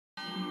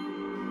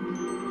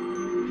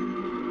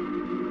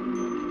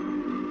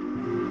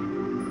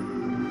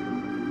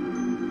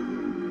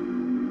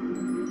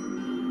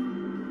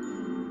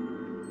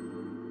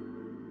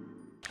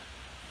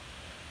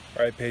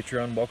Alright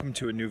Patreon, welcome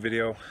to a new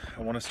video.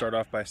 I want to start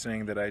off by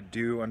saying that I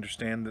do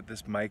understand that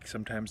this mic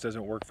sometimes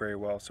doesn't work very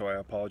well, so I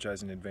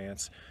apologize in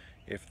advance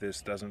if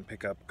this doesn't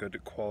pick up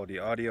good quality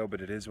audio, but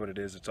it is what it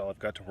is. It's all I've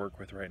got to work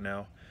with right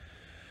now.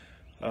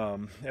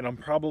 And I'm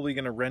probably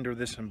going to render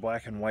this in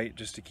black and white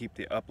just to keep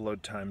the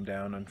upload time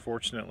down.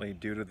 Unfortunately,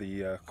 due to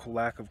the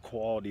lack of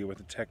quality with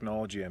the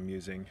technology I'm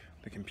using,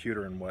 the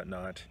computer and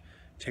whatnot,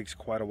 it takes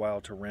quite a while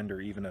to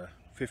render even a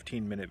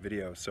 15-minute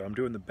video. So I'm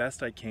doing the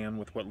best I can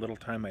with what little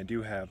time I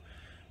do have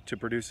to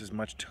produce as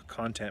much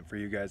content for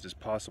you guys as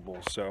possible.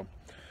 So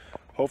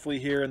hopefully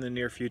here in the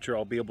near future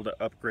I'll be able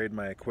to upgrade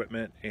my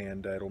equipment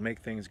and it'll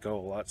make things go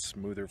a lot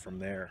smoother from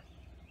there.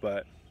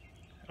 But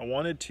I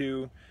wanted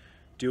to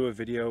do a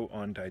video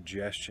on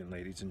digestion,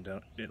 ladies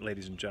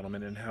and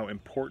gentlemen, and how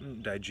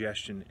important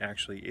digestion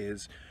actually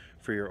is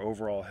for your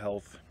overall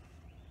health.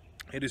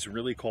 It is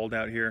really cold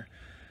out here.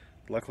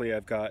 Luckily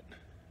I've got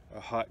a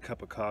hot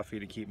cup of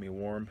coffee to keep me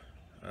warm.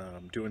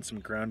 Doing some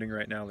grounding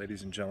right now,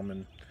 ladies and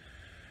gentlemen,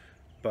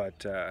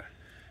 but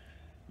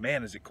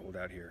man is it cold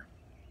out here.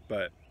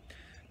 But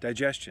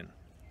digestion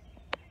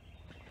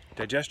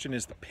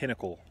is the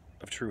pinnacle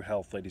of true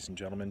health, ladies and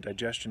gentlemen.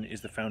 Digestion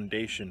is the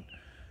foundation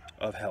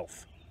of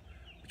health,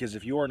 because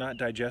if you are not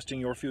digesting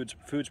your foods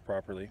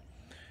properly,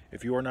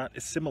 if you are not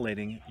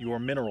assimilating your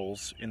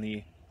minerals in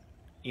the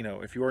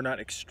if you are not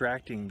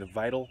extracting the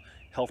vital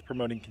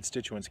health-promoting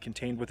constituents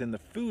contained within the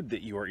food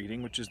that you are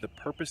eating, which is the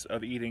purpose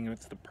of eating,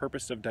 it's the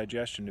purpose of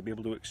digestion, to be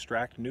able to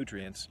extract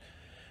nutrients,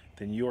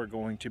 then you are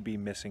going to be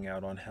missing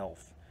out on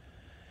health.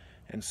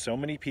 And so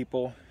many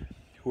people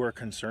who are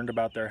concerned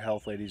about their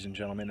health, ladies and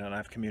gentlemen, and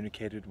I've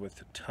communicated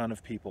with a ton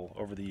of people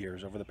over the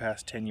years, over the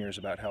past 10 years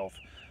about health,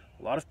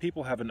 a lot of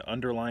people have an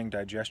underlying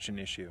digestion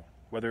issue,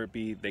 whether it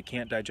be they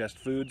can't digest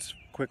foods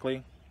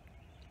quickly,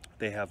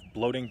 they have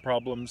bloating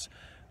problems,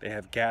 they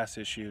have gas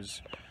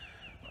issues.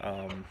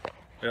 A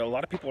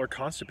lot of people are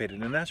constipated,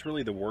 and that's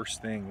really the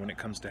worst thing when it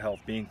comes to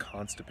health, being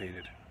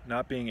constipated.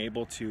 Not being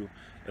able to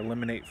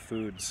eliminate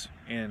foods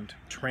and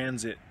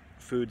transit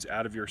foods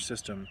out of your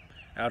system,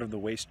 out of the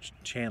waste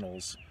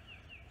channels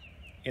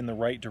in the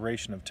right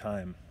duration of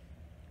time.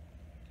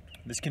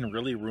 This can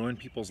really ruin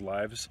people's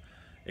lives.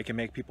 It can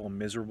make people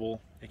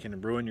miserable. It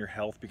can ruin your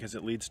health because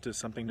it leads to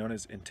something known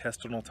as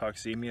intestinal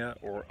toxemia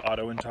or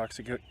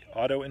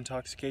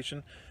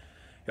autointoxication.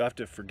 You'll have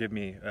to forgive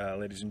me,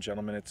 ladies and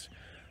gentlemen. It's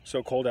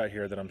so cold out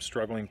here that I'm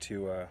struggling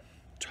to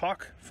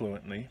talk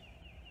fluently.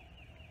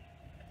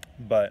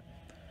 But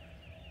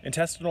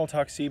intestinal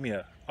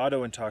toxemia,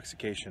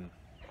 autointoxication.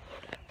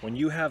 When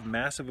you have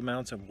massive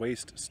amounts of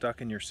waste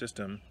stuck in your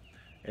system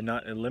and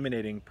not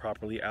eliminating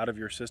properly out of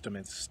your system,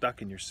 it's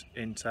stuck in your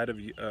inside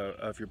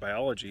of your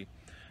biology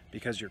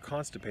because you're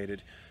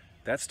constipated,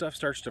 that stuff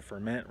starts to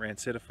ferment,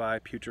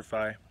 rancidify,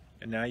 putrefy,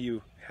 and now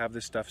you have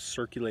this stuff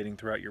circulating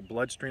throughout your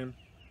bloodstream,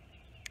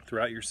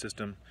 throughout your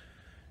system.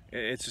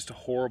 It's just a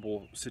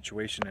horrible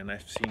situation, and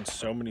I've seen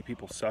so many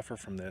people suffer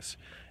from this.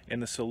 And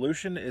the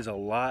solution is a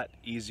lot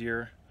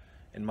easier,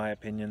 in my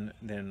opinion,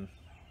 than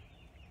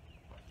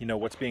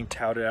what's being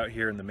touted out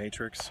here in the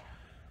Matrix.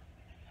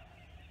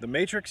 The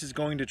Matrix is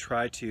going to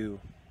try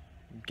to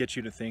get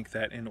you to think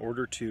that in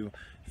order to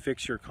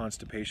fix your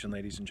constipation,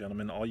 ladies and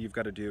gentlemen, all you've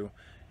got to do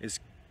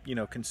is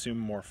consume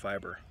more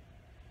fiber.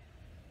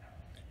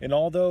 And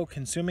although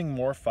consuming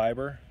more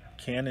fiber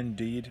can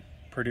indeed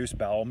produce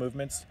bowel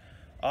movements,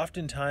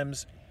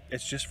 oftentimes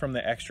it's just from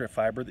the extra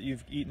fiber that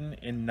you've eaten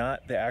and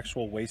not the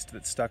actual waste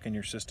that's stuck in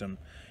your system.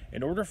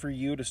 In order for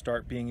you to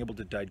start being able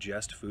to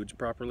digest foods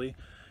properly,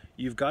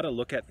 you've got to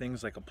look at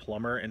things like a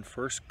plumber and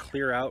first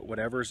clear out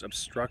whatever's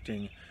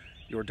obstructing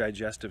your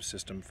digestive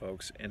system,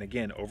 folks. And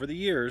again, over the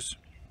years,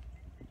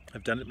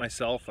 I've done it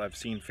myself. I've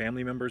seen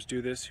family members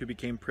do this who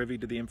became privy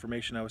to the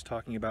information I was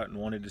talking about and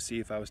wanted to see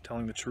if I was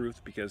telling the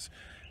truth, because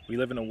we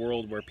live in a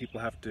world where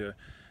people have to,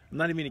 I'm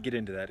not even going to get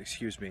into that,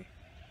 excuse me.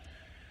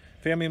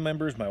 Family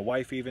members, my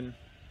wife even,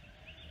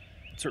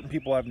 certain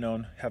people I've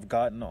known have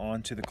gotten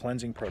onto the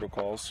cleansing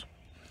protocols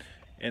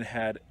and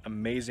had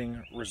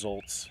amazing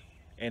results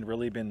and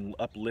really been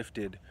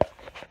uplifted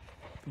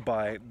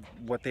by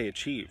what they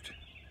achieved.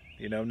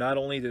 Not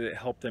only did it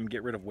help them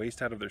get rid of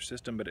waste out of their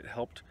system, but it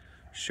helped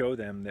show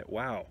them that,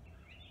 wow,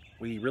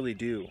 we really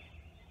do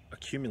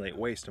accumulate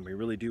waste and we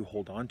really do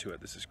hold on to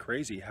it. This is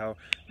crazy how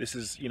this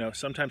is,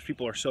 sometimes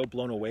people are so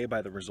blown away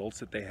by the results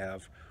that they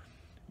have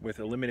with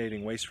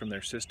eliminating waste from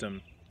their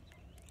system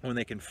when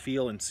they can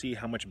feel and see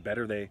how much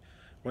better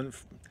I'm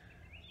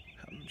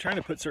trying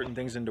to put certain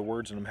things into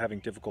words and I'm having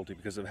difficulty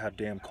because of how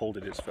damn cold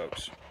it is,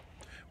 folks.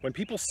 When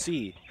people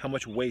see how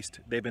much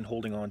waste they've been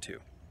holding on to,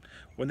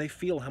 when they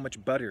feel how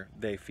much better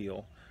they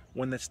feel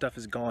when that stuff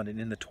is gone and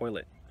in the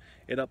toilet,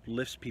 it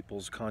uplifts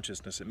people's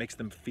consciousness. It makes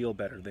them feel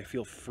better. They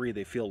feel free.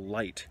 They feel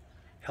light.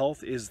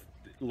 Health is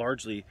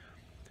largely,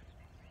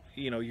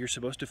 you're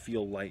supposed to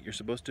feel light. You're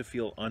supposed to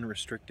feel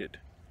unrestricted.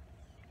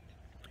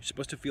 You're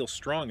supposed to feel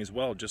strong as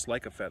well, just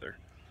like a feather.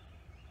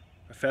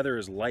 A feather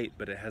is light,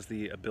 but it has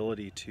the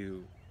ability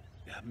to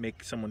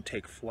make someone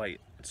take flight.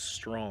 It's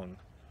strong.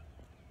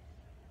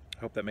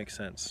 I hope that makes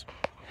sense.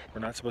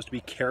 We're not supposed to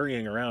be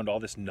carrying around all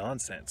this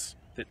nonsense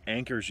that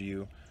anchors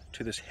you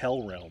to this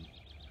hell realm.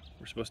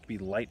 We're supposed to be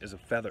light as a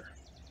feather.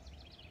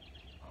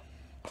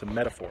 It's a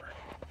metaphor.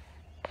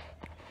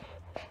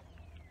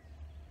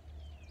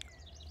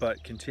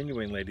 But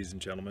continuing, ladies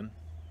and gentlemen,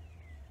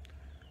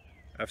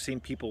 I've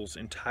seen people's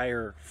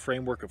entire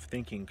framework of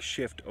thinking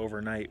shift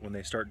overnight when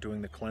they start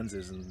doing the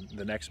cleanses, and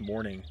the next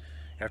morning,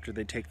 after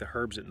they take the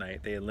herbs at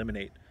night, they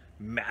eliminate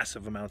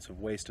massive amounts of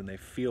waste and they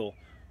feel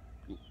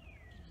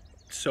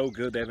so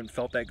good. They haven't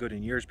felt that good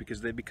in years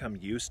because they've become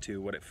used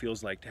to what it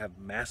feels like to have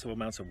massive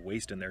amounts of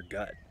waste in their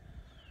gut.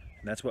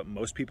 And that's what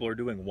most people are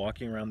doing,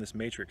 walking around this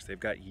matrix. They've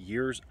got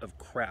years of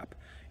crap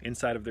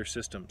inside of their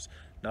systems.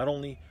 Not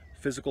only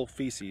physical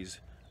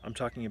feces, I'm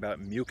talking about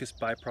mucus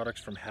byproducts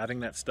from having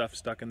that stuff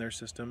stuck in their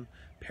system,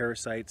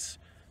 parasites,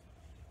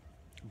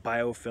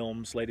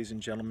 biofilms, ladies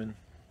and gentlemen,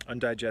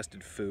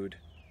 undigested food.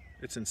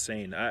 It's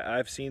insane.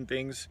 I've seen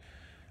things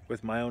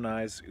with my own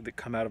eyes that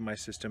come out of my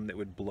system that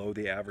would blow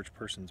the average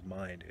person's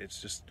mind.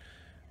 It's just,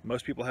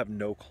 most people have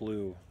no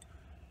clue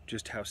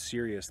just how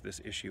serious this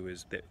issue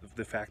is, that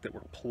the fact that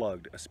we're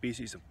plugged, a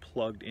species of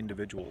plugged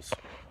individuals.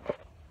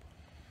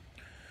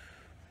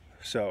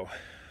 So,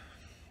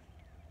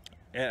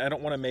 and I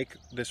don't want to make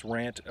this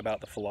rant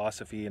about the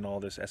philosophy and all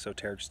this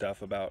esoteric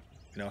stuff about,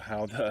 you know,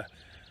 how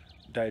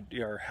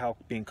how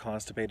being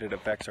constipated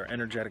affects our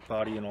energetic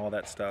body and all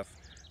that stuff.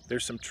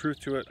 There's some truth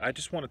to it. I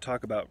just want to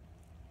talk about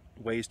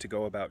ways to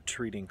go about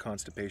treating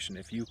constipation.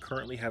 If you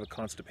currently have a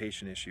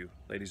constipation issue,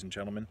 ladies and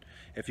gentlemen,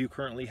 if you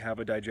currently have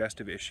a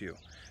digestive issue,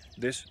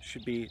 this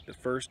should be the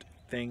first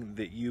thing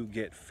that you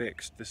get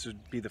fixed. This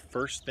would be the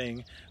first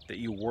thing that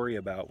you worry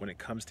about when it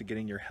comes to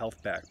getting your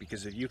health back,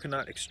 because if you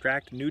cannot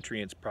extract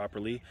nutrients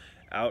properly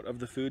out of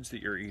the foods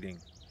that you're eating,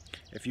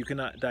 if you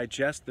cannot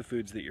digest the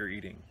foods that you're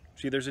eating,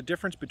 see, there's a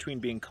difference between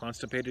being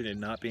constipated and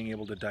not being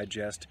able to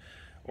digest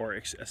or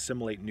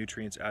assimilate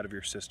nutrients out of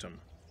your system.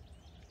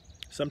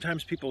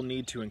 Sometimes people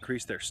need to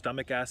increase their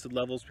stomach acid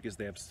levels because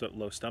they have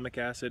low stomach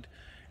acid,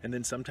 and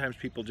then sometimes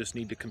people just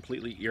need to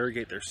completely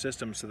irrigate their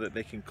system so that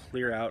they can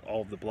clear out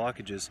all of the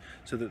blockages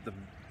so that the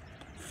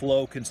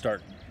flow can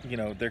start, you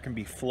know, there can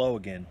be flow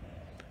again.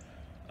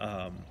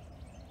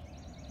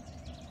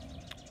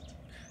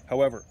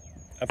 However,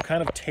 I've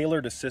kind of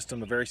tailored a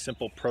system, a very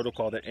simple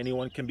protocol that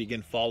anyone can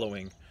begin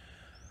following,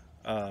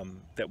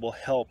 that will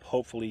help,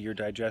 hopefully, your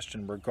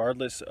digestion,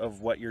 regardless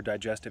of what your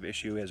digestive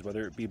issue is,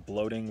 whether it be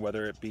bloating,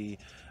 whether it be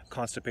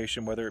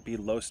constipation, whether it be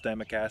low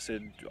stomach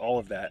acid, all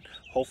of that.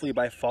 Hopefully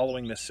by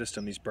following this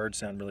system, these birds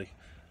sound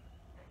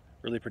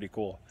really pretty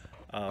cool.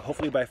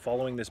 Hopefully by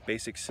following this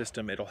basic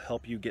system, it'll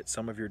help you get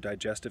some of your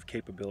digestive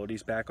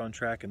capabilities back on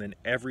track, and then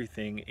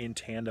everything in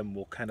tandem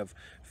will kind of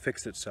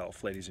fix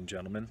itself, ladies and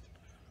gentlemen.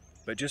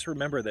 But just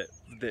remember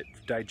that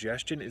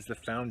digestion is the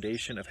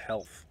foundation of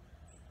health.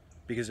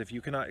 Because if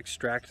you cannot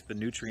extract the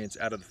nutrients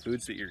out of the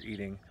foods that you're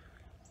eating,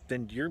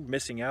 then you're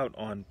missing out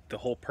on the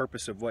whole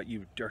purpose of what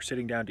you are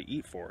sitting down to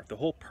eat for. The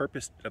whole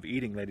purpose of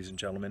eating, ladies and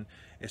gentlemen,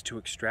 is to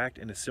extract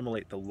and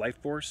assimilate the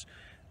life force,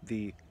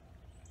 the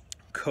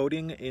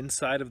coding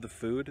inside of the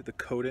food, the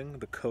coding,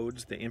 the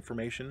codes, the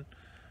information,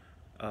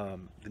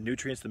 the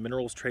nutrients, the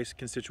minerals, trace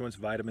constituents,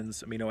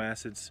 vitamins, amino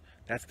acids.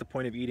 That's the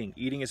point of eating.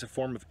 Eating is a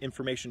form of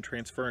information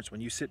transference.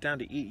 When you sit down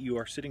to eat, you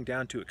are sitting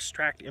down to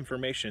extract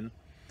information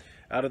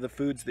out of the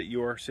foods that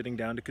you are sitting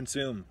down to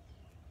consume.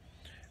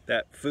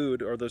 That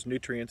food, or those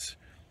nutrients,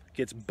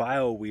 gets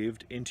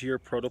bioweaved into your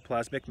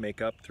protoplasmic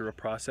makeup through a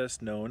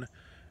process known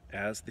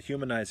as the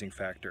humanizing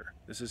factor.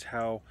 This is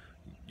how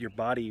your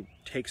body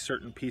takes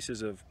certain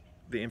pieces of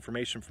the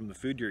information from the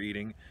food you're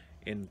eating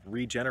and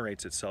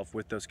regenerates itself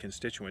with those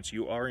constituents.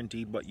 You are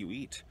indeed what you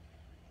eat.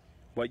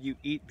 What you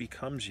eat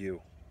becomes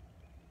you.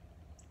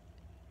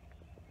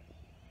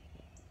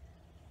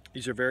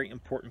 These are very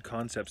important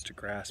concepts to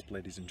grasp,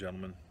 ladies and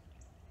gentlemen.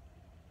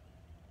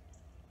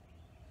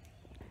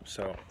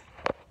 So,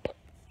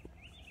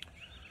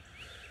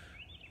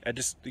 I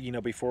just, you know,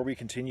 before we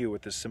continue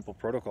with this simple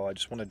protocol, I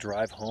just want to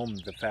drive home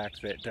the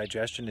fact that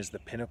digestion is the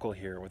pinnacle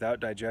here. Without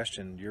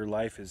digestion, your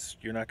life is,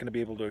 you're not going to be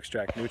able to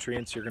extract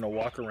nutrients. You're going to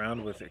walk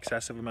around with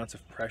excessive amounts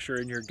of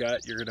pressure in your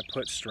gut. You're going to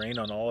put strain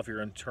on all of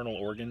your internal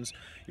organs.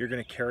 You're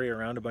going to carry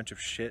around a bunch of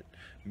shit,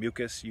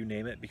 mucus, you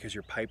name it, because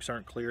your pipes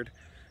aren't cleared.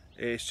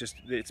 It's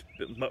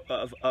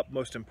of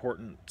utmost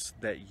importance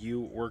that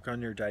you work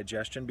on your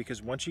digestion, because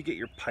once you get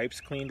your pipes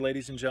cleaned,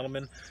 ladies and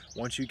gentlemen,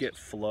 once you get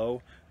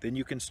flow, then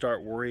you can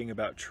start worrying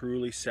about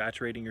truly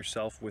saturating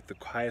yourself with the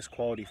highest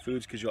quality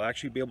foods, because you'll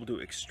actually be able to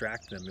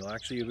extract them. You'll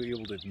actually be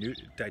able to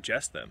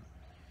digest them.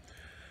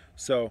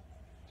 So,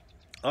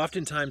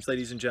 oftentimes,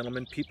 ladies and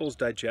gentlemen, people's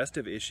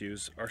digestive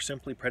issues are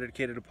simply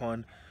predicated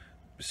upon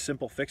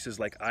simple fixes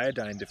like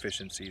iodine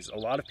deficiencies. A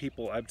lot of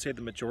people, I would say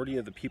the majority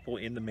of the people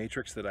in the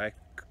matrix that I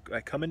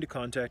come into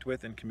contact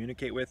with and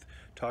communicate with,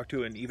 talk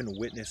to, and even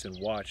witness and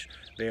watch,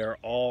 they are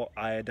all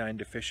iodine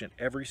deficient.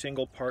 Every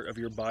single part of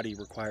your body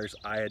requires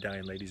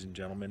iodine, ladies and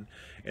gentlemen.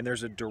 And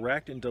there's a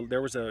direct and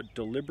there was a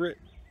deliberate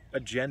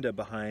agenda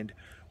behind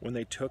when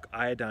they took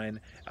iodine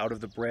out of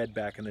the bread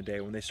back in the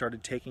day, when they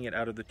started taking it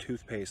out of the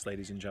toothpaste,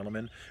 ladies and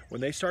gentlemen, when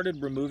they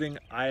started removing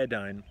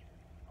iodine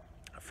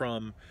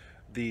from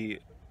the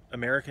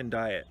American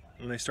diet,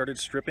 when they started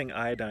stripping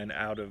iodine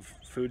out of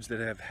foods that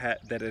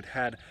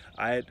had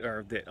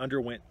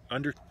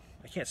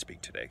I can't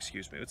speak today,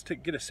 excuse me. Let's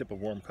get a sip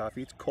of warm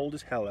coffee. It's cold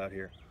as hell out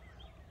here.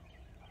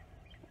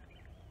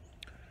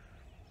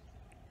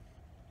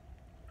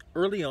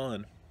 Early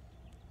on,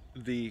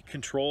 the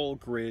control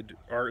grid,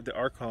 the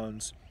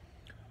archons,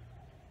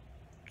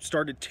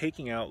 started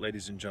taking out,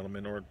 ladies and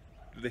gentlemen, or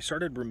they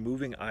started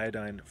removing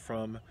iodine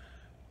from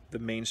the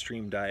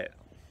mainstream diet,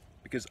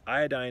 because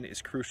iodine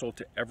is crucial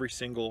to every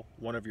single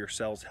one of your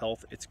cells'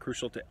 health. It's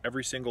crucial to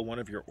every single one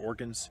of your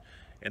organs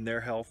and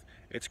their health.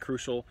 It's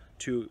crucial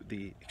to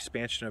the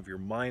expansion of your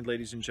mind,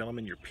 ladies and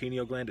gentlemen, your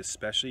pineal gland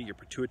especially, your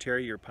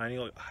pituitary, your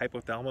pineal,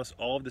 hypothalamus,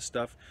 all of this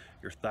stuff.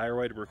 Your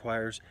thyroid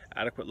requires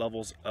adequate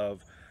levels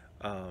of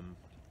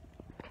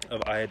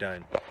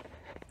iodine.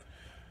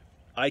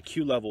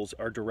 IQ levels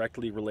are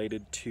directly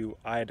related to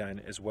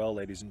iodine as well,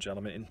 ladies and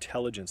gentlemen.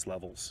 Intelligence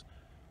levels.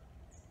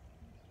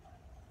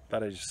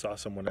 Thought I just saw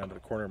someone out of the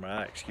corner of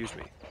my eye, excuse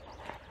me.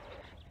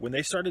 When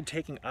they started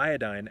taking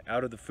iodine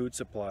out of the food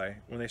supply,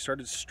 when they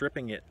started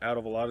stripping it out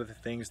of a lot of the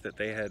things that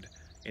they had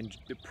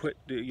put,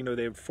 you know,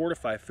 they would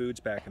fortify foods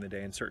back in the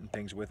day and certain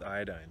things with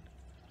iodine.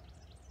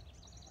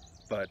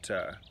 But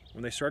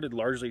when they started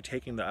largely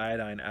taking the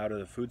iodine out of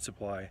the food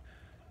supply,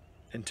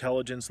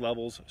 intelligence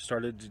levels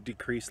started to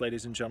decrease,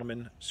 ladies and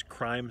gentlemen.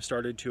 Crime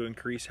started to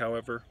increase,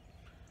 however.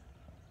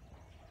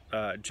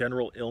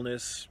 General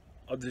illness,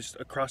 just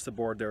across the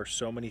board, there are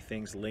so many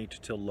things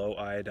linked to low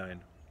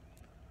iodine.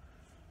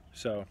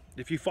 So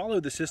if you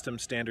follow the system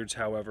standards,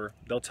 however,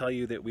 they'll tell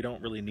you that we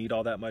don't really need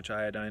all that much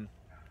iodine,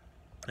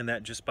 and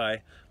that just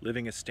by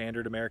living a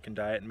standard American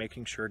diet and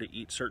making sure to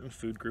eat certain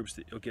food groups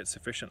that you'll get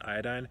sufficient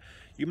iodine,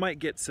 you might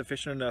get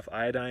sufficient enough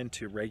iodine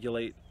to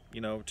regulate,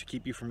 you know, to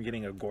keep you from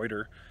getting a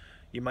goiter.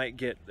 You might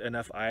get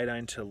enough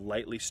iodine to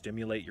lightly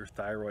stimulate your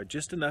thyroid,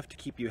 just enough to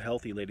keep you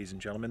healthy, ladies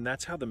and gentlemen.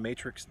 That's how the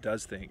Matrix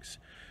does things.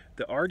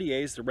 The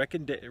RDAs,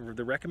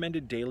 the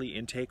recommended daily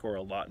intake or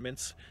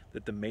allotments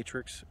that the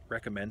Matrix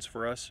recommends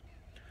for us,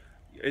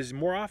 is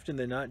more often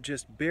than not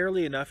just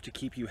barely enough to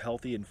keep you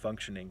healthy and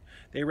functioning.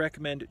 They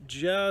recommend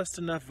just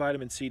enough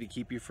vitamin C to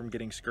keep you from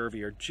getting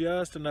scurvy, or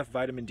just enough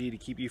vitamin D to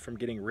keep you from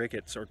getting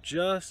rickets, or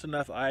just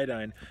enough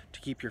iodine to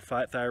keep your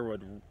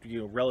thyroid, you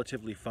know,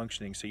 relatively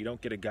functioning, so you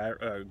don't get a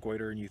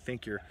goiter and you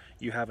think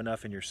you have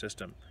enough in your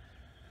system.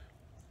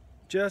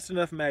 Just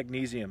enough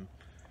magnesium,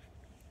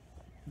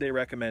 they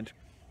recommend.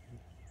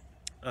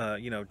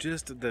 You know,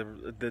 just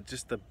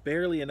the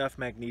barely enough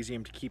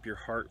magnesium to keep your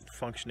heart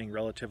functioning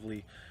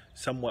relatively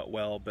somewhat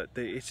well. But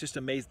it's just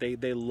amazing.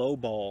 They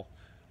lowball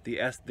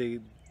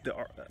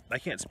I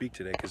can't speak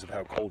today because of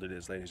how cold it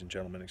is, ladies and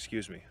gentlemen.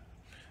 Excuse me.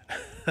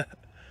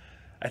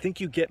 I think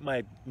you get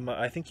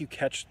I think you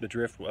catch the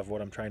drift of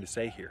what I'm trying to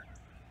say here.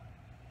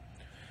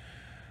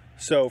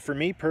 So for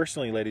me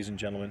personally, ladies and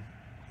gentlemen,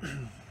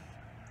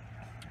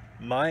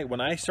 when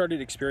I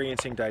started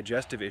experiencing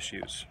digestive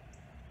issues,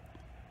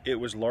 it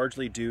was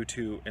largely due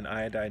to an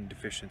iodine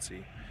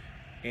deficiency.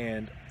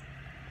 And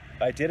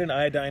I did an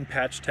iodine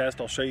patch test.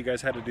 I'll show you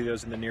guys how to do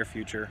those in the near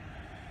future.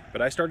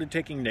 But I started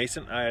taking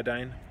nascent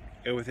iodine,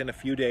 and within a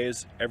few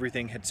days,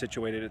 everything had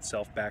situated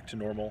itself back to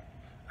normal.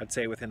 I'd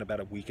say within about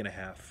a week and a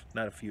half,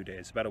 not a few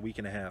days, about a week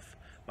and a half.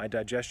 My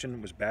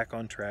digestion was back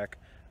on track.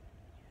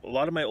 A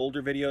lot of my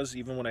older videos,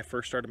 even when I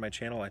first started my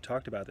channel, I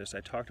talked about this. I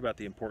talked about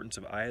the importance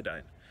of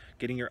iodine,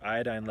 getting your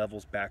iodine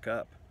levels back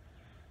up.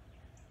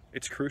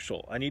 It's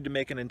crucial. I need to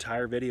make an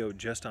entire video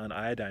just on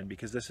iodine,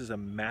 because this is a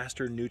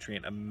master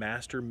nutrient, a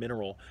master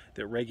mineral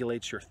that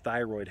regulates your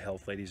thyroid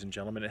health, ladies and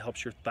gentlemen. It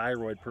helps your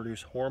thyroid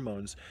produce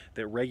hormones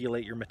that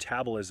regulate your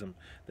metabolism,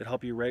 that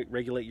help you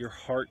regulate your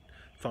heart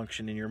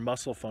function and your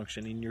muscle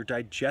function and your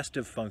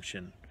digestive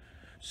function.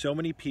 So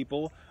many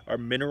people are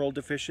mineral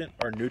deficient,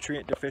 are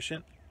nutrient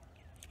deficient.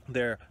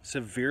 They're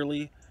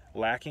severely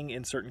lacking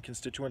in certain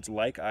constituents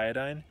like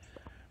iodine.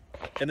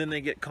 And then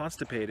they get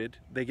constipated.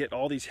 They get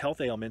all these health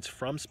ailments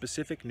from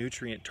specific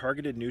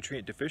targeted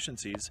nutrient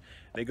deficiencies.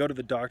 They go to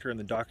the doctor, and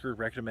the doctor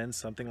recommends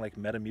something like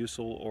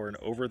Metamucil or an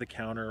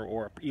over-the-counter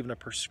or even a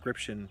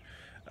prescription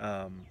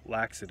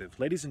laxative.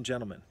 Ladies and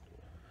gentlemen,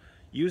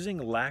 using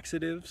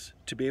laxatives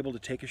to be able to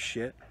take a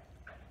shit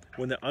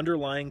when the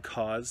underlying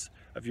cause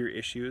of your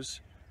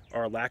issues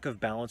are a lack of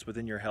balance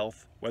within your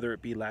health, whether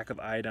it be lack of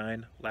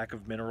iodine, lack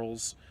of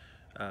minerals,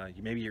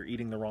 maybe you're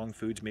eating the wrong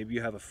foods, maybe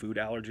you have a food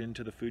allergen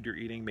to the food you're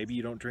eating, maybe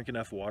you don't drink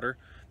enough water.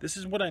 This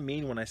is what I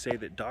mean when I say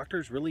that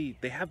doctors really,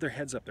 they have their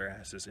heads up their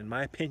asses, in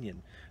my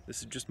opinion.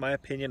 This is just my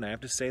opinion. I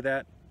have to say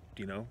that,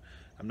 you know.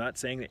 I'm not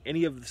saying that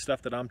any of the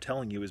stuff that I'm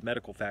telling you is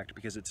medical fact,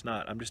 because it's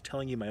not. I'm just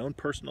telling you my own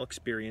personal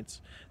experience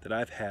that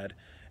I've had,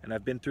 and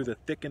I've been through the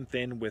thick and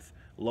thin with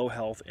low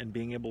health and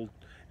being able,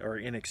 or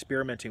in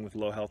experimenting with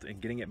low health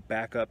and getting it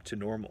back up to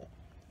normal.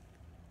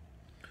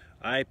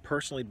 I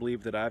personally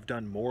believe that I've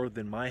done more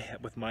than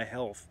with my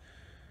health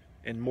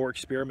and more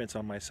experiments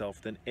on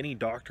myself than any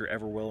doctor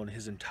ever will in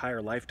his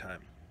entire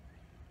lifetime.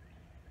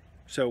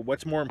 So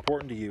what's more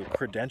important to you,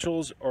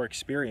 credentials or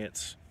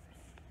experience?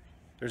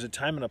 There's a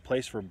time and a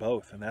place for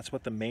both, and that's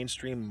what the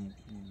mainstream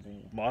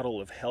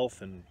model of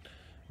health and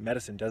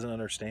medicine doesn't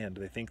understand.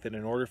 They think that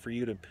in order for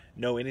you to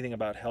know anything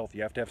about health,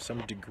 you have to have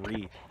some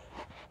degree.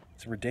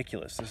 It's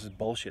ridiculous. This is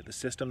bullshit. The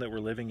system that we're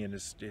living in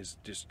is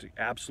just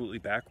absolutely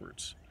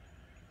backwards.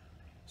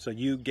 So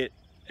you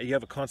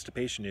have a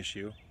constipation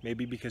issue,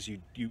 maybe because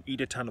you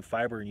eat a ton of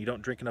fiber and you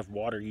don't drink enough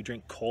water. You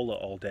drink cola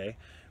all day,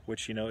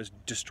 which, you know, is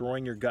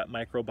destroying your gut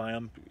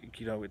microbiome.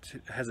 You know, it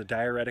has a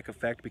diuretic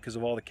effect because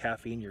of all the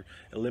caffeine. You're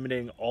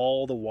eliminating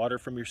all the water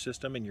from your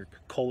system, and your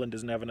colon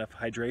doesn't have enough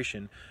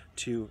hydration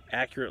to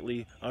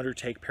accurately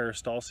undertake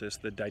peristalsis,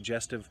 the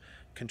digestive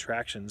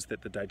contractions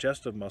that the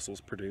digestive muscles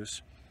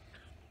produce.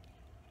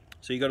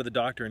 So you go to the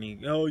doctor and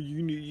we're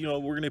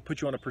going to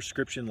put you on a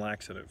prescription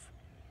laxative,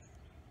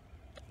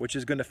 which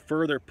is going to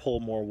further pull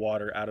more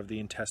water out of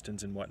the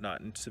intestines and whatnot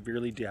and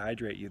severely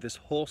dehydrate you. This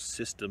whole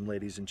system,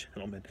 ladies and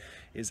gentlemen,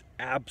 is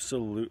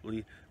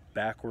absolutely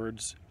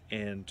backwards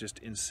and just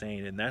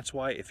insane. And that's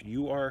why, if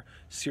you are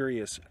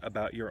serious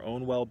about your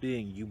own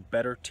well-being, you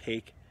better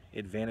take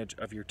advantage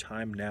of your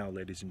time now,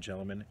 ladies and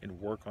gentlemen,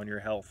 and work on your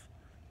health.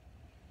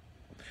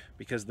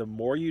 Because the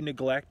more you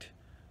neglect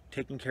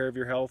taking care of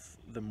your health,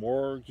 the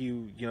more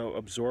you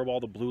absorb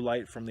all the blue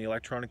light from the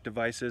electronic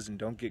devices and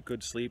don't get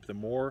good sleep, the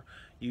more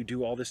you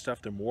do all this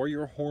stuff, the more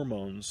your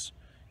hormones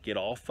get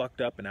all fucked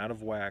up and out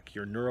of whack,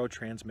 your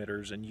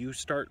neurotransmitters, and you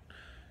start,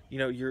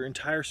 your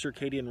entire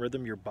circadian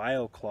rhythm, your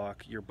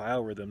bioclock, your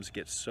biorhythms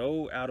get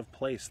so out of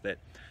place that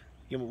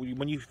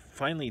when you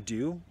finally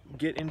do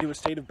get into a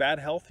state of bad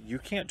health, you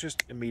can't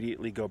just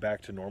immediately go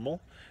back to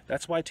normal.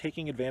 That's why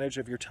taking advantage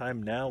of your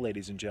time now,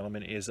 ladies and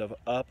gentlemen, is of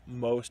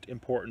utmost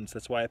importance.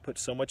 That's why I put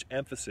so much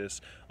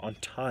emphasis on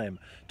time.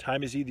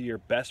 Time is either your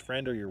best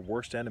friend or your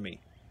worst enemy.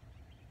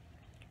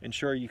 And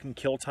sure, you can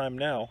kill time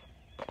now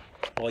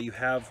while you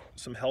have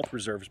some health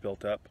reserves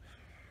built up.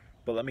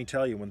 But let me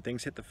tell you, when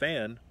things hit the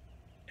fan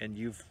and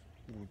you've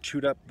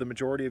chewed up the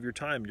majority of your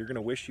time, you're going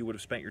to wish you would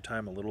have spent your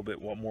time a little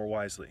bit more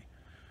wisely.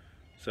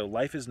 So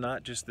life is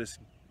not just this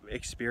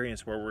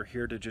experience where we're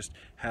here to just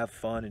have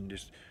fun and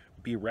just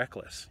be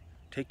reckless.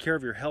 Take care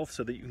of your health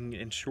so that you can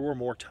ensure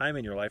more time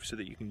in your life, so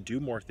that you can do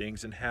more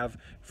things and have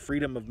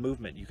freedom of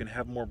movement. You can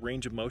have more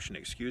range of motion,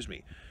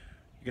 You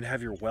can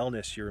have your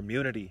wellness, your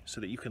immunity, so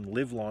that you can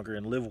live longer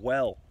and live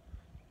well.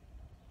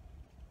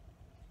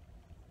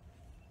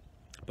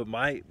 But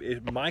I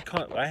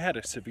had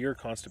a severe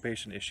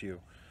constipation issue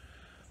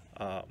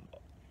a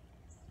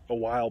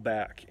while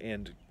back,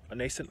 and a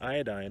nascent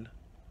iodine,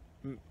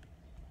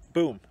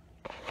 boom,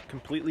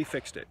 completely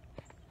fixed it.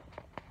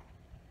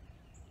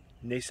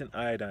 Nascent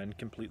iodine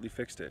completely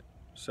fixed it.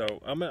 So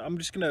I'm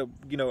just gonna,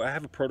 I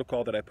have a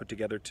protocol that I put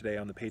together today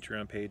on the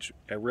Patreon page.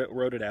 I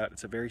wrote it out.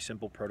 It's a very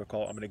simple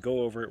protocol. I'm gonna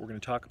go over it. We're gonna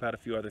talk about a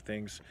few other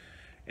things,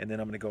 and then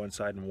I'm gonna go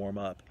inside and warm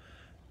up.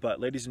 But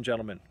ladies and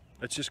gentlemen,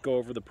 let's just go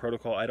over the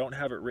protocol. I don't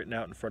have it written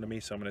out in front of me,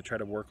 so I'm gonna try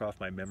to work off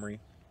my memory.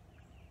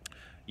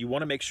 You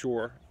wanna make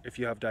sure, if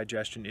you have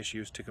digestion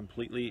issues, to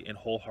completely and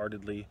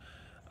wholeheartedly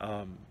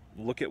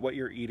look at what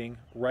you're eating.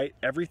 Write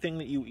everything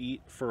that you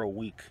eat for a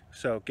week.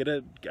 So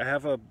I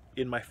have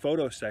in my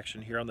photo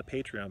section here on the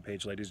Patreon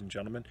page, ladies and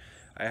gentlemen,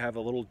 I have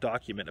a little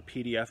document, a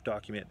PDF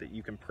document that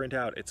you can print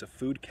out. It's a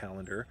food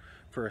calendar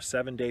for a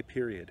 7-day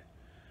period.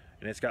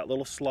 And it's got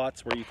little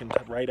slots where you can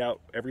write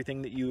out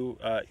everything that you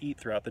eat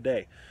throughout the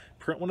day.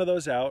 Print one of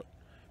those out.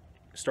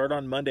 Start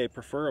on Monday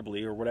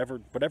preferably, or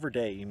whatever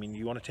day.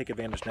 You want to take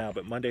advantage now,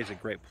 but Monday's a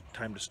great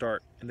time to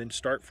start. And then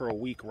start for a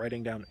week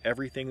writing down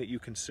everything that you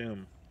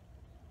consume.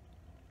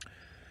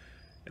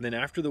 And then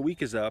after the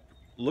week is up,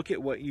 look at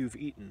what you've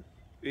eaten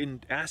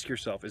and ask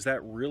yourself, is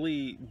that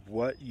really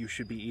what you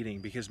should be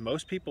eating? Because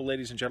most people,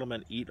 ladies and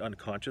gentlemen, eat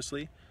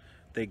unconsciously.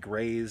 They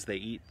graze, they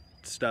eat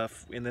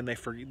stuff, and then they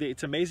forget.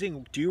 It's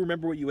amazing. Do you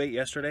remember what you ate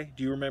yesterday?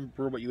 Do you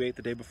remember what you ate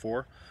the day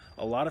before?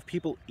 A lot of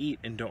people eat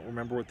and don't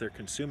remember what they're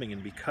consuming,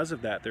 and because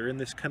of that, they're in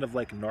this kind of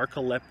like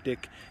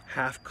narcoleptic,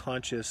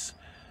 half-conscious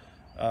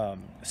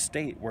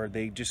state where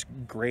they just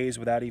graze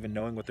without even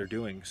knowing what they're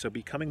doing. So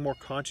becoming more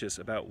conscious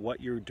about what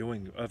you're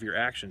doing of your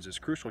actions is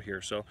crucial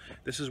here. So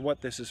this is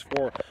what this is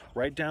for.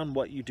 Write down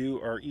what you do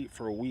or eat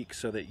for a week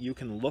so that you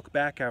can look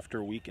back after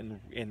a week and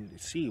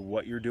see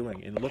what you're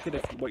doing, and look at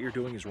if what you're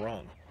doing is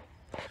wrong.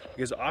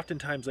 Because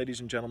oftentimes,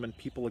 ladies and gentlemen,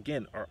 people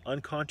again are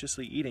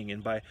unconsciously eating,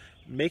 and by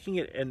making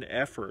an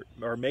effort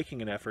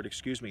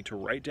to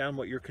write down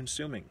what you're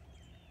consuming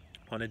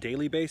on a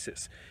daily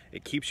basis,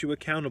 it keeps you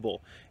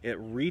accountable. It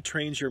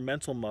retrains your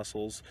mental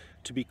muscles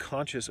to be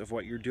conscious of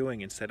what you're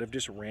doing, instead of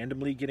just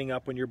randomly getting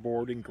up when you're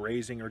bored and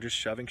grazing, or just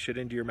shoving shit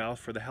into your mouth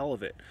for the hell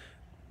of it.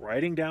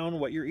 Writing down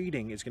what you're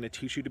eating is going to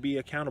teach you to be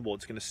accountable.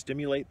 It's going to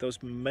stimulate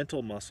those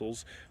mental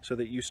muscles so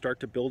that you start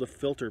to build a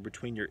filter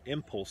between your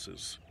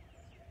impulses,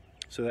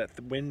 so that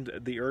when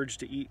the urge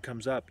to eat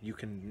comes up, you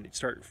can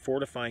start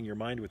fortifying your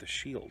mind with a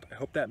shield. I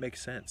hope that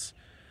makes sense.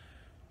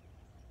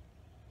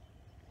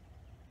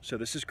 So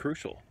this is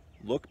crucial.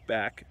 look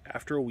back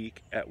after a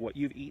week at what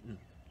you've eaten.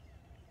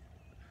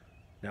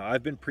 Now,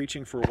 I've been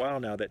preaching for a while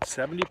now that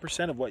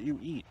 70% of what you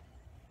eat,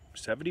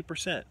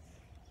 70%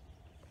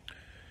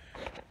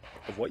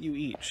 of what you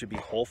eat should be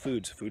whole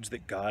foods, foods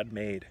that God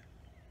made.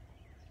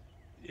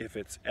 If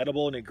it's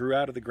edible and it grew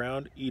out of the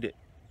ground, eat it.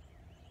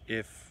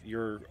 If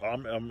you're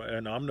an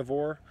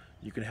omnivore,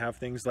 you can have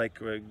things like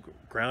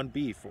ground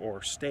beef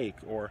or steak,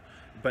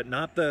 but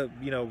not the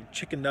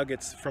chicken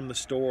nuggets from the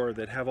store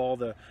that have all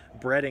the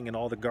breading and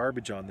all the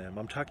garbage on them.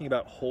 I'm talking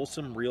about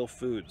wholesome, real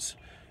foods.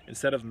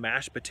 Instead of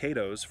mashed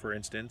potatoes, for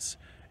instance,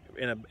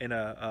 in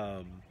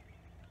a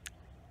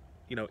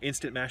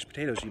instant mashed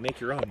potatoes, you make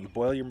your own. You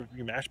boil your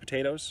mashed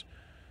potatoes,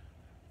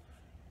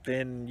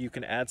 then you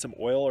can add some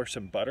oil or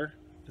some butter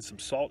and some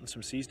salt and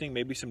some seasoning,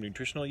 maybe some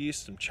nutritional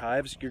yeast, some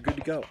chives. You're good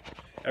to go.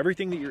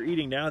 Everything that you're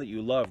eating now that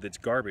you love, that's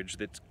garbage,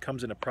 that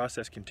comes in a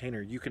processed container,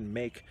 you can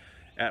make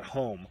at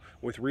home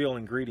with real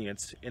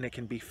ingredients, and it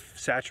can be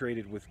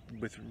saturated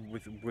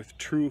with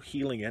true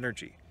healing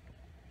energy.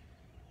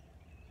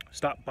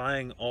 Stop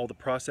buying all the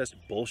processed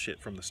bullshit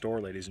from the store,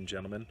 ladies and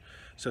gentlemen.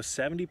 So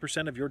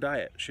 70% of your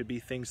diet should be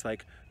things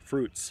like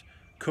fruits,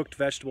 cooked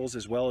vegetables,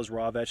 as well as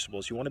raw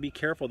vegetables. You want to be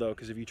careful though,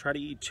 because if you try to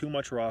eat too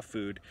much raw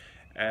food,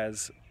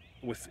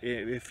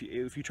 if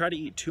you try to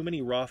eat too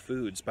many raw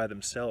foods by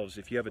themselves,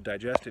 if you have a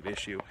digestive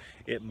issue,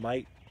 it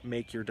might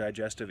make your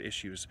digestive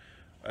issues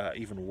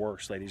even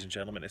worse, ladies and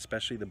gentlemen,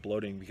 especially the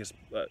bloating, because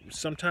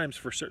sometimes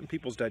for certain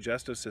people's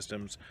digestive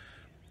systems,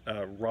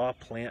 raw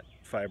plant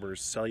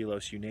fibers,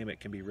 cellulose, you name it,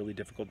 can be really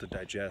difficult to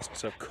digest.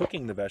 So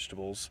cooking the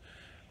vegetables,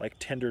 like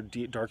tender,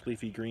 dark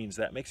leafy greens,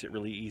 that makes it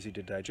really easy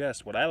to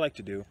digest. What I like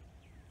to do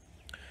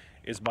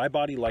is my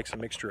body likes a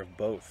mixture of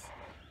both.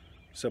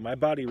 So my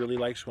body really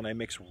likes when I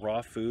mix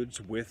raw foods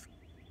with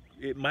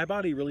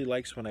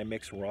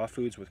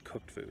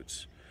cooked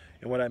foods.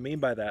 And what I mean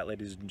by that,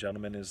 ladies and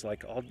gentlemen, is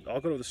like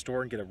I'll go to the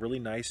store and get a really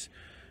nice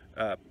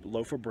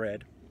loaf of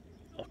bread.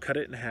 I'll cut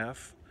it in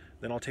half.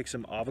 Then I'll take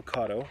some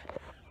avocado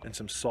and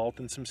some salt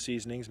and some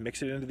seasonings,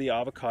 mix it into the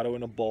avocado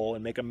in a bowl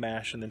and make a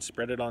mash, and then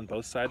spread it on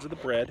both sides of the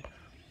bread.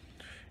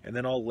 And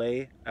then I'll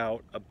lay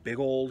out a big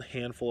old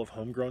handful of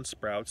homegrown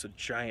sprouts, a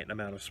giant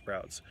amount of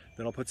sprouts.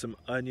 Then I'll put some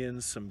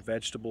onions, some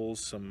vegetables,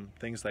 some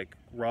things like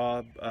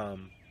raw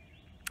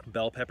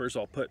bell peppers.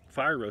 I'll put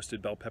fire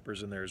roasted bell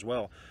peppers in there as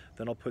well.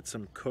 Then I'll put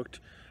some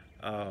cooked,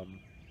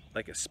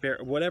 like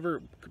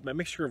a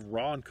mixture of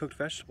raw and cooked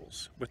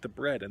vegetables with the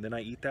bread. And then I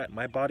eat that.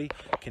 My body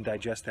can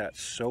digest that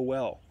so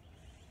well.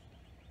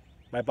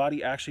 My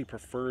body actually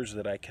prefers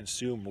that I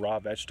consume raw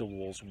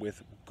vegetables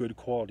with good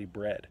quality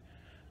bread.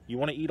 You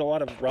want to eat a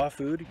lot of raw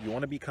food? You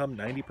want to become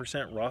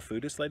 90% raw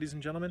foodist, ladies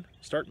and gentlemen?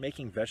 Start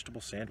making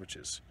vegetable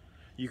sandwiches.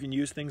 You can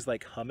use things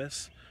like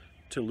hummus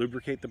to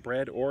lubricate the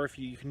bread, or if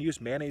you can use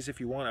mayonnaise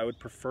if you want. I would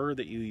prefer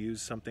that you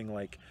use something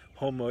like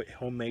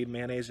homemade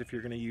mayonnaise if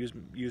you're going to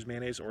use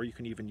mayonnaise, or you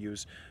can even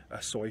use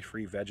a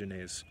soy-free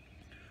vegenaise,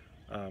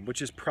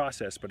 which is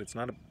processed, but it's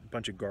not a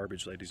bunch of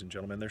garbage, ladies and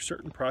gentlemen. There's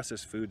certain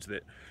processed foods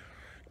that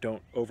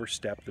don't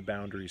overstep the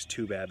boundaries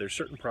too bad. There's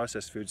certain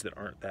processed foods that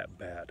aren't that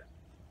bad.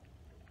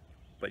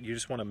 But you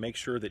just want to make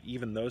sure that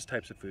even those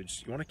types of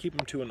foods, you want to keep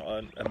them to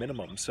a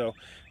minimum. So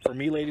for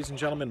me, ladies and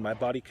gentlemen, my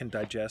body can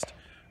digest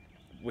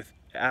with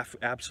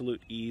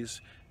absolute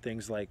ease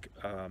things like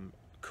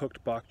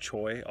cooked bok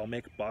choy. I'll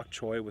make bok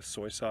choy with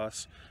soy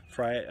sauce,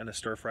 fry it in a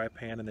stir fry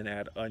pan, and then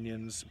add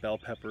onions, bell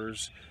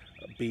peppers,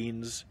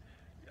 beans,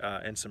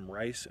 and some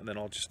rice, and then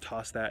I'll just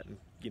toss that and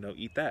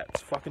eat that.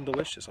 It's fucking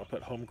delicious. I'll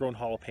put homegrown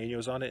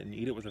jalapenos on it and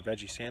eat it with a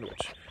veggie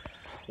sandwich.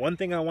 One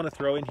thing I want to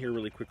throw in here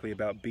really quickly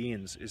about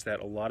beans is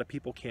that a lot of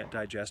people can't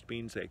digest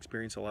beans. They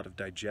experience a lot of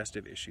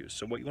digestive issues.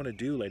 So what you want to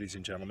do, ladies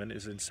and gentlemen,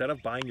 is instead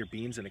of buying your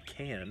beans in a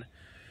can,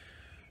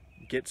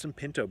 get some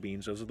pinto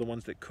beans. Those are the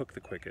ones that cook the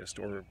quickest,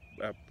 or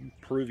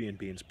Peruvian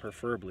beans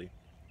preferably.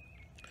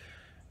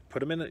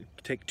 Put them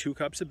take 2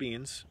 cups of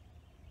beans,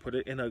 put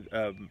it in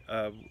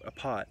a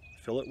pot,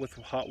 fill it with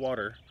hot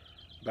water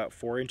about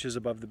 4 inches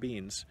above the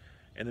beans,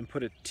 and then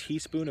put a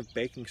teaspoon of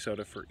baking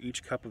soda for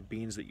each cup of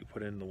beans that you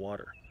put in the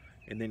water.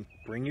 And then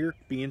bring your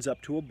beans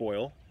up to a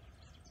boil,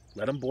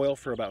 let them boil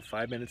for about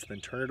 5 minutes, then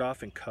turn it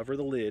off and cover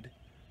the lid,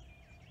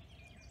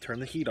 turn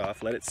the heat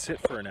off, let it sit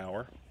for an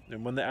hour,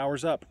 and when the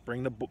hour's up,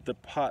 bring the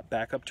pot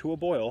back up to a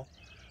boil,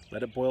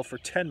 let it boil for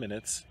 10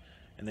 minutes,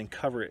 and then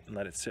cover it and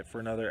let it sit for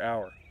another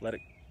hour. Let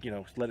it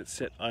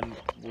sit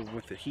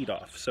with the heat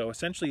off. So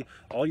essentially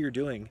all you're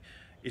doing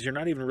is you're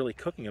not even really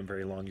cooking them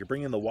very long. You're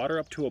bringing the water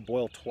up to a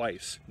boil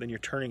twice, then you're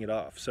turning it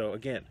off. So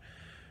again,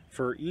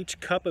 for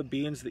each cup of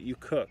beans that you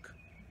cook,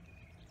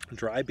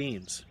 dry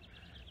beans,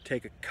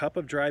 take a cup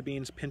of dry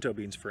beans, pinto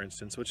beans for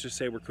instance. Let's just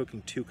say we're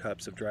cooking 2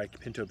 cups of dry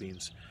pinto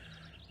beans.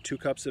 2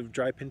 cups of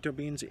dry pinto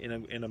beans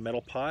in a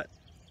metal pot.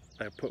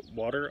 I put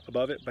water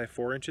above it by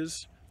 4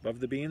 inches above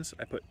the beans.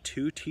 I put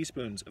 2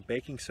 teaspoons of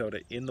baking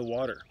soda in the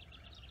water.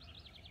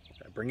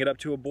 I bring it up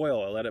to a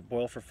boil. I let it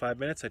boil for 5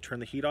 minutes. I turn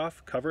the heat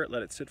off, cover it,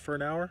 let it sit for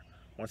an hour.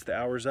 Once the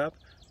hour's up,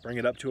 bring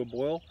it up to a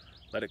boil,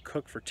 let it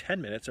cook for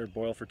 10 minutes or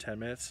boil for 10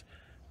 minutes.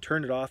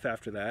 Turn it off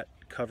after that,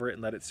 cover it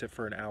and let it sit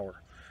for an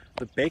hour.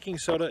 The baking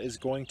soda is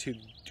going to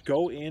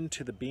go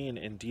into the bean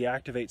and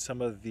deactivate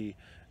some of the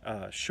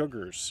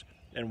sugars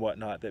and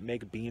whatnot that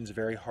make beans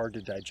very hard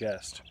to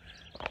digest.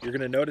 You're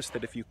going to notice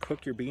that if you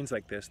cook your beans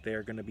like this, they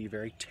are going to be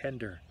very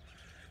tender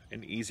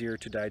and easier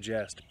to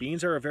digest.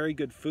 Beans are a very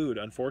good food.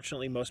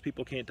 Unfortunately, most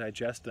people can't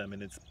digest them,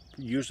 and it's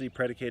usually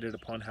predicated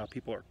upon how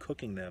people are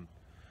cooking them.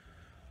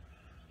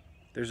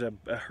 There's a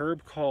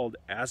herb called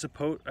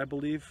azapote, I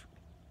believe,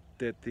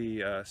 that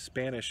the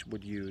Spanish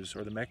would use,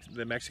 or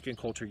the Mexican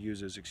culture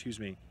uses, excuse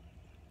me.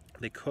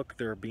 They cook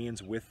their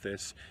beans with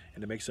this,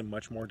 and it makes them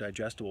much more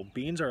digestible.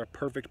 Beans are a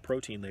perfect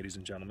protein, ladies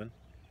and gentlemen,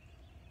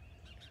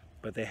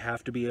 but they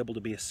have to be able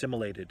to be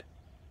assimilated.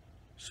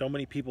 So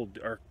many people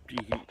are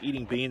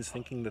eating beans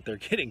thinking that they're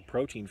getting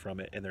protein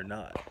from it, and they're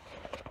not.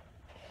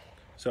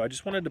 So I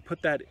just wanted to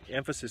put that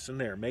emphasis in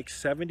there. Make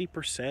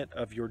 70%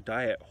 of your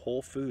diet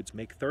whole foods.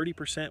 Make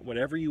 30%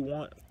 whatever you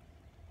want.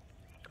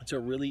 It's a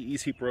really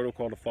easy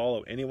protocol to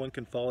follow. Anyone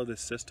can follow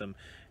this system.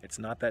 It's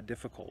not that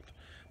difficult.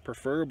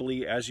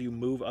 Preferably, as you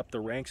move up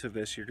the ranks of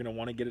this, you're going to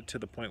want to get it to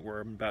the point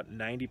where about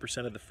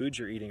 90% of the foods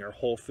you're eating are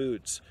whole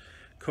foods.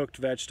 Cooked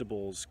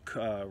vegetables,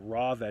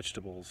 raw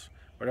vegetables,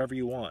 whatever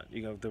you want.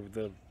 You know,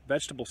 the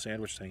vegetable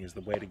sandwich thing is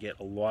the way to get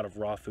a lot of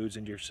raw foods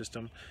into your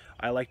system.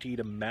 I like to eat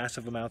a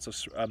massive amount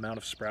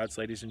of sprouts,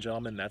 ladies and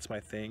gentlemen. That's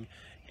my thing.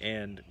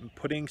 And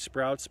putting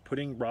sprouts,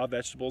 putting raw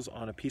vegetables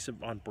on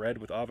on bread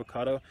with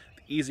avocado,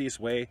 the easiest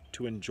way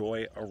to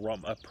enjoy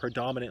a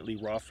predominantly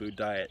raw food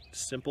diet.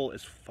 Simple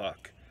as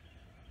fuck.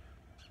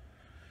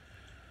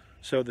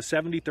 So the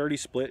 70-30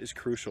 split is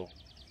crucial.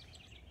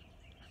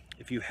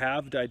 If you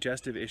have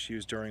digestive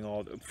issues during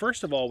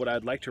first of all, what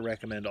I'd like to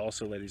recommend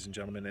also, ladies and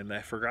gentlemen, and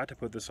I forgot to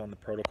put this on the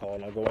protocol,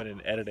 and I'll go in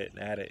and edit it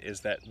and add it,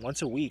 is that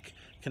once a week,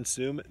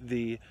 consume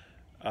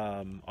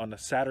on a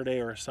Saturday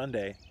or a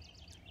Sunday,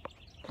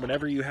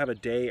 whenever you have a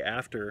day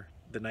after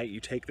the night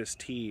you take this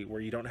tea where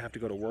you don't have to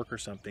go to work or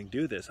something,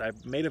 do this.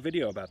 I've made a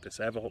video about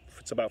this.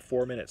 It's about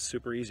 4 minutes,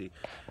 super easy,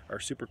 or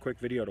super quick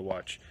video to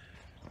watch.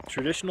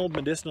 Traditional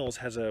Medicinals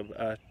has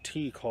a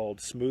tea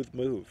called Smooth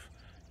Move.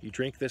 You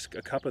drink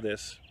a cup of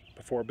this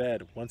before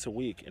bed once a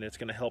week, and it's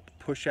going to help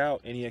push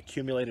out any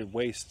accumulated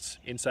wastes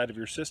inside of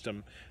your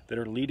system that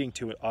are leading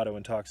to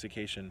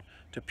autointoxication,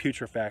 to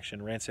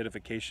putrefaction,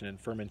 rancidification, and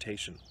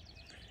fermentation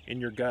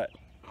in your gut.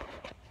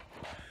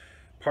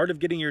 Part of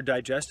getting your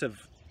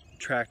digestive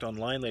tract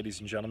online, ladies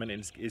and gentlemen,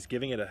 is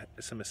giving it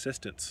some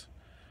assistance,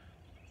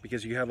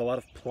 because you have a lot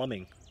of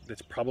plumbing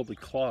that's probably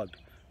clogged.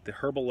 The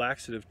herbal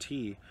laxative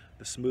tea,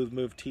 the Smooth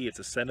Move tea, it's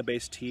a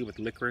senna-based tea with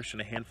licorice and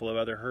a handful of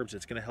other herbs.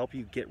 It's going to help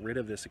you get rid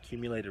of this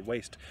accumulated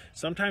waste.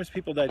 Sometimes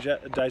people's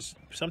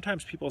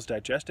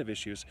digestive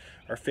issues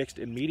are fixed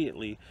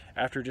immediately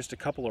after just a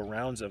couple of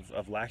rounds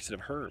of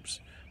laxative herbs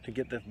to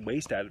get the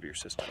waste out of your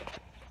system.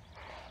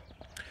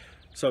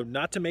 So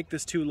not to make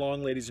this too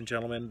long, ladies and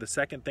gentlemen, the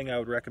second thing I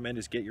would recommend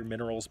is get your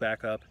minerals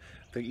back up.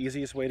 The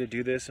easiest way to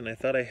do this, and I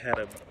thought I had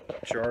a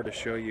jar to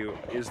show you,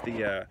 is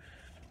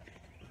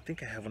I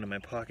think I have one in my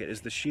pocket,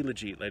 is the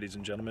Shilajit, ladies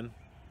and gentlemen.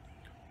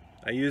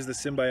 I use the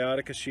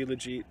Symbiotica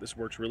Shilajit. This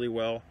works really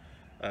well.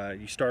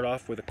 You start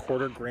off with a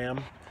 1/4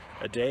 gram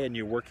a day and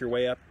you work your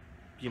way up,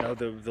 you know,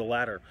 the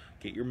ladder.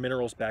 Get your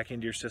minerals back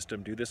into your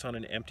system. Do this on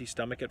an empty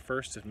stomach at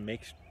first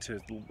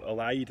to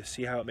allow you to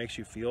see how it makes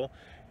you feel,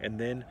 and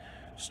then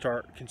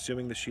start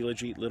consuming the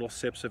Shilajit, little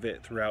sips of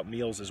it throughout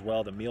meals as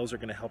well. The meals are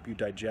going to help you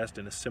digest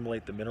and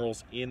assimilate the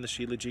minerals in the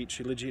Shilajit.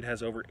 Shilajit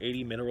has over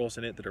 80 minerals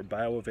in it that are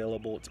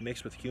bioavailable. It's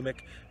mixed with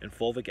humic and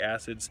fulvic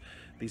acids.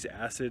 These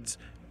acids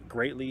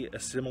greatly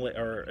assimilate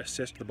or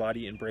assist the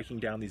body in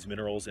breaking down these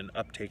minerals and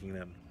uptaking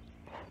them.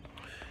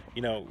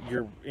 You know,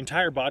 your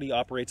entire body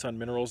operates on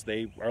minerals.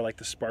 They are like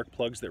the spark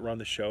plugs that run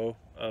the show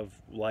of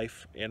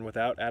life, and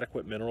without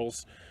adequate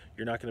minerals,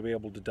 you're not going to be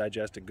able to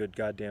digest a good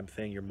goddamn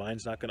thing. Your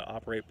mind's not going to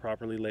operate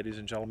properly, ladies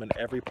and gentlemen.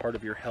 Every part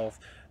of your health,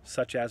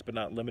 such as but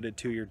not limited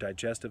to your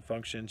digestive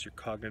functions, your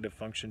cognitive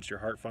functions, your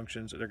heart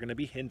functions, they're going to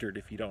be hindered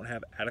if you don't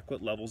have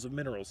adequate levels of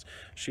minerals.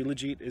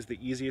 Shilajit is the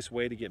easiest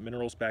way to get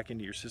minerals back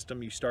into your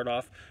system. You start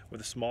off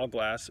with a small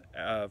glass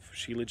of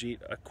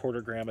Shilajit, a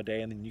 1/4 gram a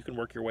day, and then you can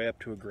work your way up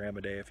to 1 gram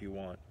a day if you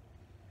want.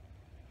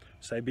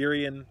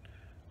 Siberian,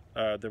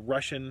 the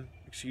Russian,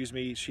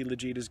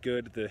 Shilajit is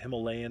good. The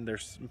Himalayan,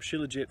 there's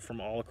Shilajit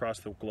from all across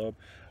the globe.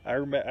 I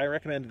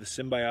recommend the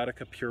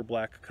Symbiotica Pure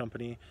Black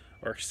company,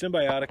 or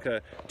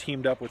Symbiotica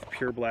teamed up with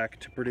Pure Black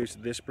to produce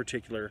this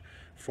particular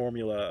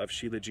formula of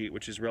Shilajit,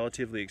 which is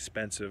relatively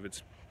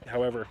expensive.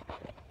 However,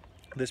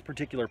 this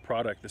particular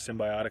product, the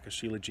Symbiotica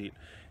Shilajit,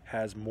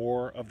 has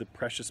more of the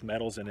precious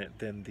metals in it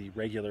than the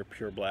regular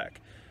Pure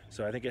Black.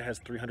 So I think it has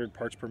 300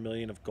 parts per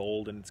million of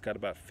gold, and it's got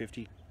about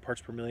 50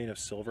 parts per million of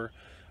silver.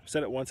 I've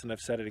said it once and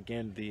I've said it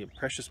again, the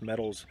precious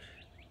metals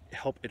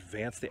help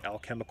advance the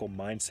alchemical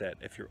mindset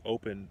if you're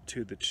open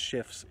to the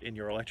shifts in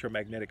your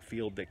electromagnetic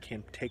field that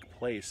can take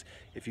place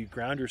if you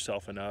ground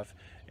yourself enough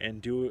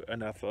and do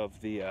enough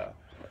of the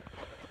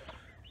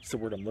It's the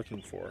word I'm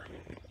looking for.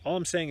 All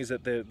I'm saying is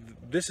that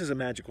this is a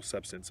magical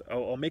substance.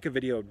 I'll make a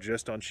video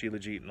just on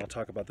Shilajit, and I'll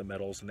talk about the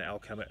metals and the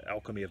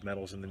alchemy of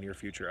metals in the near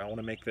future. I want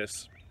to make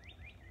this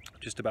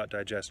just about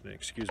digestion,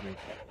 excuse me.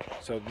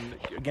 So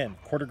again,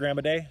 1/4 gram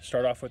a day,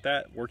 start off with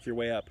that, work your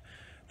way up.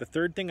 The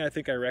third thing I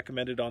think I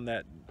recommended on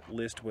that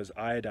list was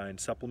iodine,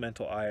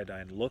 supplemental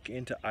iodine. Look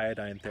into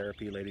iodine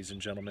therapy, ladies and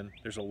gentlemen.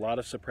 There's a lot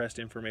of suppressed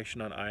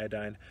information on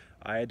iodine.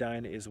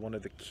 Iodine is one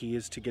of the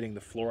keys to getting the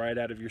fluoride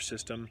out of your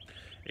system.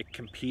 It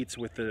competes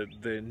with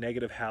the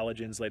negative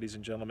halogens, ladies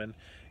and gentlemen.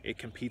 It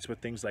competes with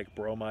things like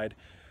bromide.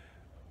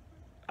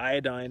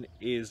 Iodine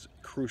is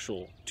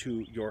crucial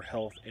to your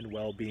health and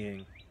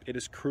well-being. It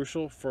is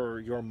crucial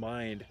for your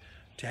mind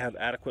to have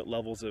adequate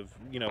levels of,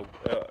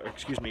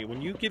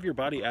 when you give your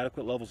body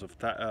adequate levels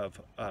of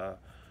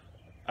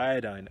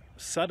iodine,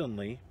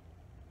 suddenly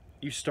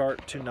you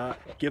start to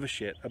not give a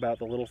shit about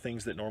the little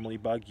things that normally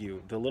bug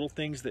you, the little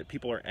things that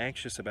people are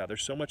anxious about.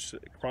 There's so much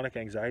chronic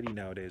anxiety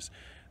nowadays.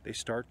 They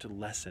start to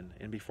lessen,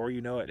 and before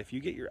you know it, if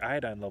you get your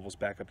iodine levels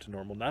back up to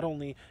normal, not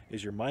only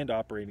is your mind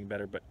operating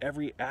better, but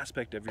every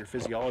aspect of your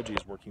physiology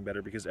is working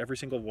better, because every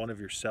single one of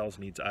your cells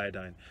needs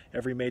iodine.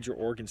 Every major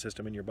organ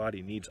system in your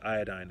body needs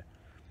iodine.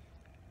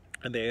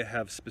 And they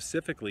have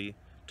specifically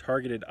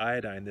targeted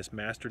iodine, this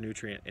master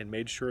nutrient, and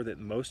made sure that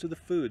most of the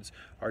foods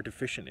are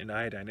deficient in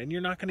iodine. And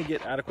you're not going to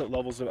get adequate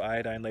levels of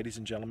iodine, ladies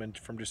and gentlemen,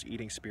 from just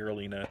eating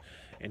spirulina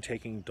and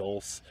taking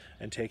dulse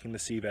and taking the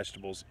sea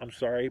vegetables. I'm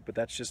sorry, but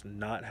that's just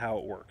not how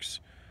it works.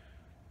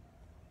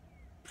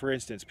 For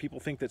instance,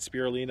 people think that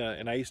spirulina,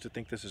 and I used to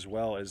think this as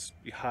well, is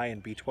high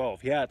in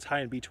B12. Yeah, it's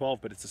high in B12,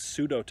 but it's a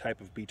pseudo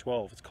type of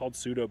B12. It's called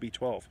pseudo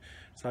B12.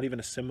 It's not even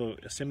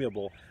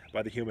assimilable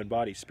by the human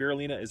body.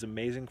 Spirulina is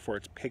amazing for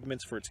its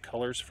pigments, for its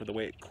colors, for the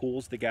way it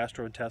cools the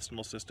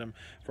gastrointestinal system,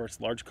 for its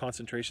large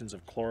concentrations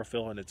of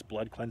chlorophyll and its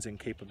blood cleansing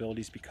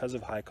capabilities because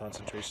of high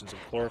concentrations of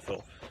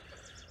chlorophyll.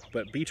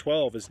 But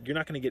B12 is, you're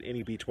not going to get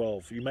any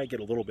B12. You might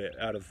get a little bit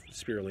out of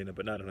spirulina,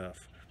 but not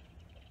enough.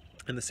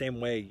 In the same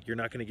way, you're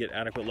not going to get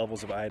adequate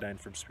levels of iodine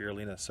from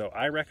spirulina. So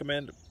I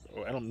recommend,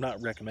 I'm not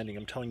recommending,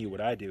 I'm telling you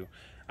what I do.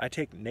 I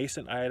take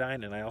nascent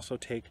iodine, and I also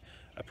take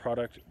a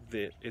product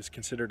that is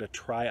considered a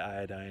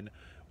triiodine,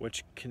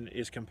 which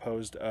is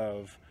composed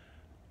of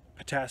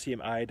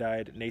potassium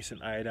iodide,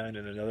 nascent iodine,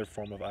 and another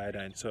form of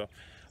iodine. So,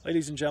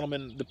 ladies and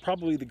gentlemen,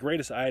 probably the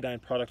greatest iodine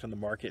product on the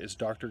market is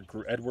Dr.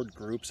 Edward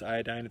Group's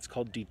iodine. It's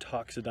called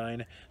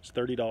Detoxidine. It's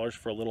 $30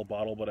 for a little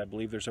bottle, but I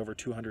believe there's over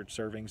 200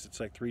 servings. It's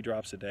like 3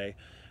 drops a day.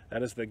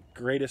 That is the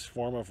greatest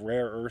form of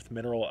rare earth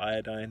mineral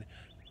iodine.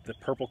 The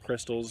purple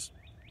crystals,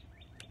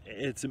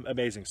 it's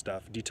amazing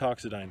stuff.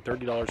 Detoxidine,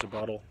 $30 a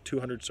bottle,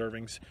 200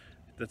 servings.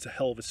 That's a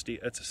hell of a steal.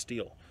 That's a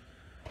steal.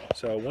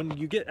 So when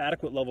you get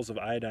adequate levels of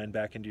iodine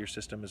back into your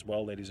system as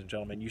well, ladies and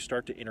gentlemen, you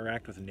start to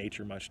interact with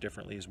nature much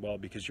differently as well,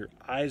 because your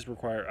eyes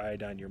require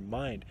iodine, your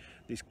mind,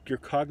 your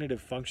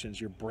cognitive functions,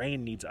 your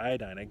brain needs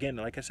iodine. Again,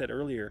 like I said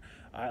earlier,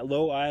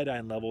 low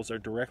iodine levels are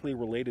directly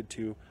related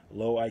to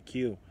low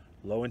IQ,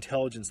 low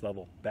intelligence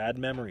level, bad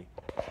memory.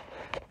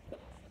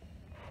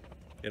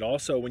 It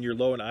also, when you're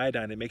low in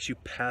iodine, it makes you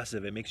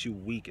passive, it makes you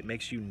weak, it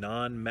makes you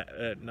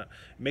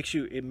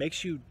it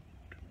makes you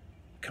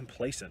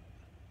complacent.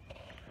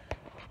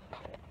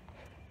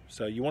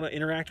 So you want to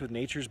interact with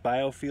nature's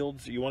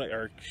biofields, you want to,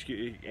 or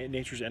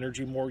nature's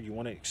energy more, you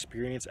want to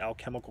experience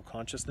alchemical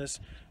consciousness,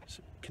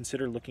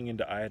 consider looking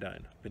into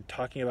iodine. I've been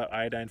talking about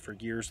iodine for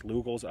years.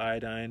 Lugol's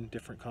iodine,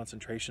 different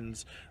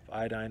concentrations of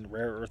iodine,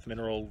 rare earth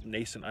mineral,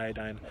 nascent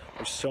iodine.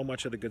 There's so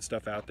much of the good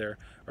stuff out there,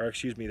 or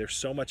excuse me, there's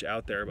so much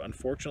out there, but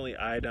unfortunately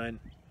iodine,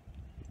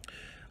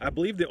 I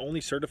believe the only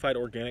certified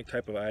organic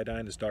type of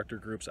iodine is Dr.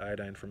 Group's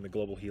iodine from the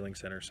Global Healing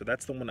Center. So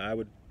that's the one I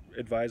would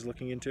advise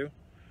looking into.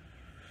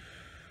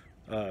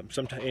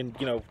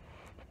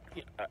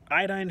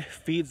 Iodine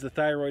feeds the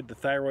thyroid. The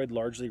thyroid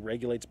largely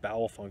regulates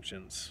bowel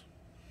functions.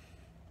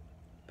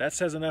 That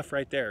says enough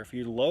right there. If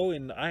you're low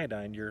in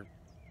iodine, your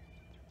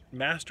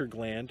master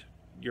gland,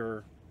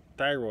 your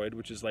thyroid,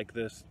 which is like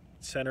the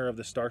center of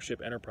the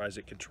Starship Enterprise,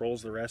 it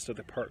controls the rest of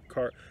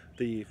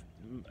the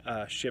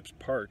ship's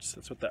parts.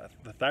 That's what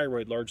the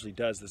thyroid largely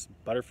does. This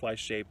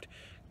butterfly-shaped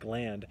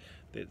gland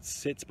that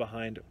sits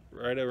behind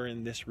right over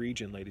in this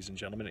region, ladies and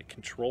gentlemen. It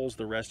controls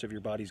the rest of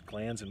your body's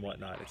glands and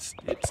whatnot.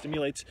 It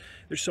stimulates.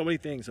 There's so many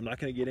things. I'm not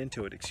going to get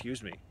into it.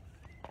 Excuse me.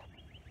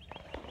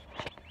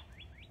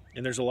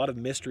 And there's a lot of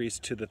mysteries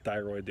to the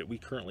thyroid that we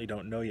currently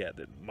don't know yet,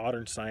 that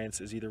modern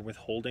science is either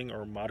withholding,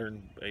 or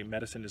modern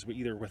medicine is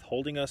either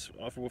withholding us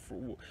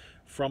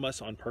from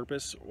us on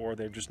purpose, or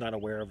they're just not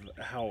aware of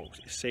how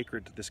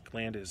sacred this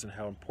gland is and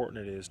how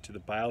important it is to the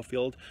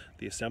biofield,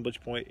 the assemblage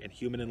point, and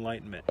human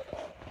enlightenment.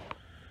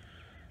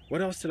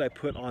 What else did I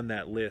put on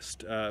that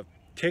list?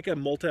 Take a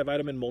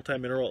multivitamin,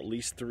 multimineral at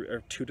least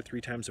 2 to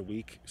 3 times a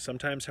week.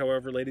 Sometimes,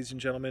 however, ladies and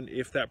gentlemen,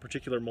 if that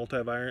particular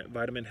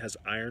multivitamin has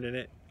iron in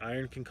it,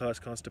 iron can cause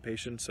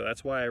constipation. So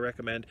that's why I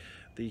recommend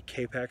the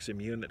K-Pax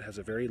Immune that has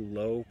a very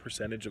low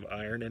percentage of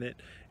iron in it.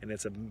 And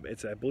it's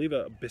I believe,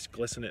 a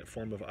bisglycinate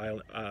form of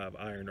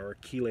iron, or a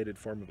chelated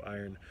form of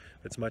iron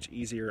that's much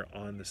easier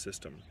on the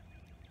system.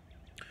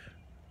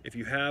 If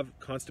you have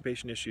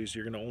constipation issues,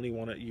 you're going to only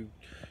want to,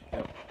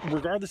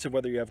 regardless of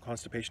whether you have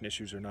constipation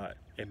issues or not,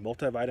 a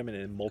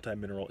multivitamin and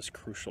multimineral is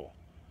crucial.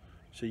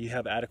 So you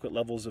have adequate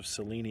levels of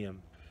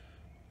selenium.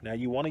 Now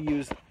you want to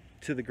use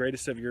to the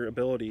greatest of your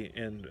ability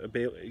and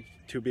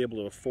to be able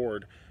to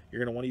afford,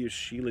 you're going to want to use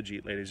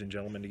shilajit, ladies and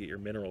gentlemen, to get your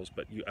minerals.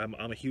 But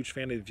I'm a huge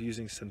fan of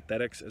using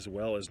synthetics as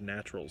well as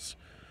naturals.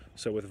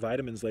 So with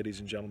vitamins,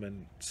 ladies and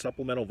gentlemen,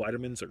 supplemental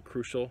vitamins are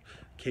crucial.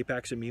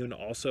 Capax Immune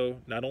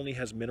also not only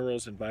has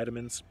minerals and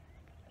vitamins,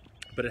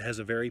 but it has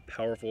a very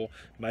powerful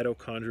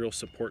mitochondrial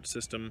support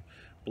system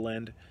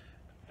blend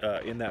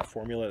in that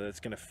formula that's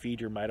going to feed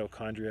your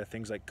mitochondria,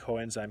 things like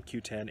coenzyme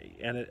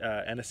Q10,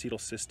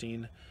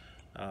 N-acetylcysteine.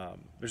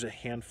 There's a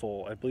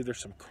handful, I believe there's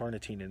some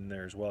carnitine in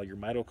there as well. Your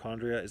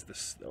mitochondria is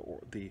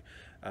the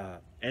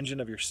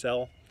engine of your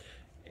cell,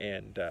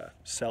 and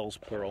cells,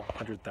 plural,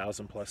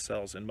 100,000 plus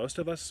cells. And most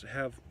of us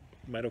have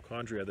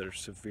mitochondria that are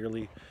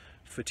severely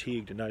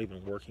fatigued and not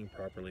even working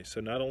properly. So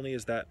not only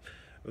is that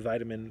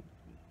multivitamin,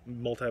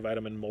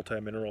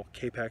 multimineral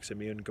Capax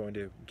Immune going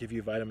to give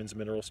you vitamins,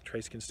 minerals,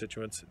 trace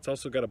constituents, it's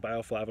also got a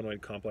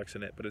bioflavonoid complex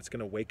in it, but it's going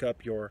to wake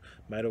up your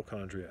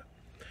mitochondria.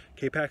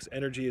 Capax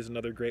Energy is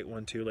another great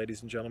one too,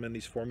 ladies and gentlemen.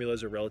 These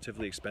formulas are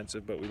relatively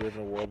expensive, but we live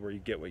in a world where you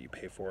get what you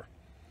pay for.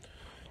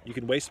 You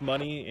can waste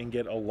money and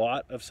get a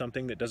lot of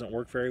something that doesn't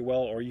work very well,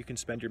 or you can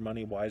spend your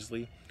money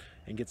wisely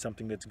and get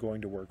something that's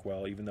going to work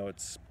well, even though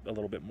it's a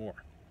little bit more.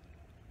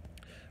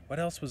 What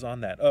else was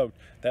on that? Oh,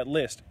 that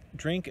list.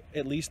 Drink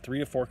at least 3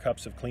 to 4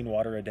 cups of clean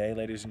water a day,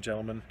 ladies and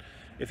gentlemen.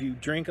 If you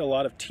drink a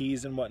lot of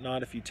teas and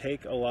whatnot, if you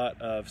take a lot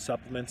of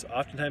supplements,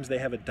 oftentimes they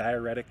have a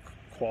diuretic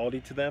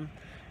quality to them.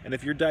 And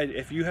if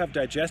you have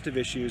digestive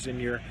issues and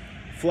you're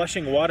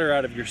flushing water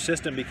out of your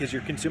system because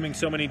you're consuming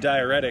so many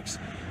diuretics,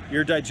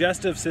 your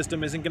digestive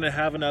system isn't going to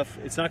have enough,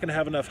 it's not going to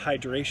have enough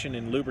hydration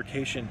and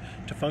lubrication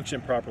to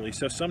function properly.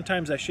 So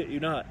sometimes, I shit you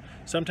not,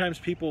 sometimes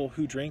people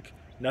who drink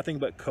nothing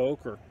but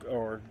Coke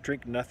or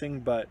drink nothing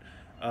but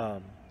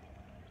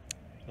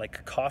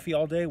like coffee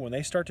all day, when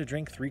they start to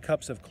drink 3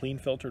 cups of clean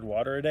filtered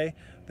water a day,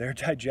 their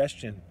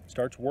digestion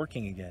starts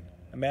working again.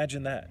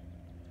 Imagine that.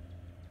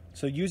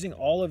 So using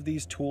all of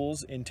these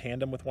tools in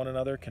tandem with one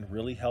another can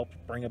really help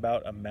bring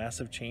about a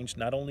massive change,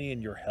 not only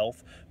in your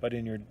health, but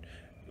in your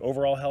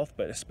overall health,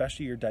 but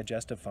especially your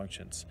digestive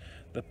functions.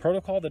 The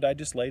protocol that I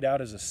just laid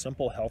out is a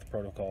simple health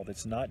protocol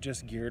that's not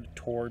just geared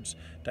towards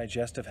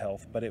digestive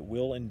health, but it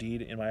will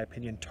indeed, in my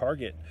opinion,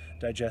 target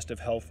digestive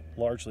health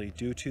largely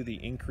due to the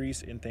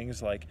increase in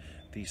things like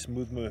the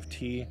smooth move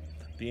tea,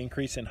 the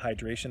increase in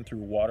hydration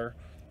through water.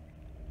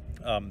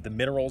 The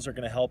minerals are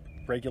going to help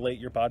regulate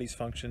your body's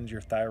functions,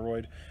 your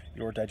thyroid,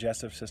 your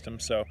digestive system.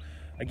 So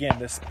again,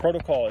 this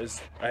protocol is,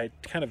 I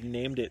kind of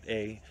named it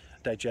a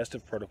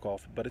digestive protocol,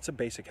 but it's a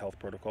basic health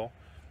protocol.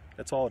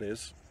 That's all it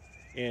is.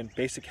 And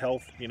basic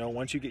health,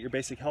 once you get your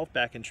basic health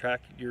back in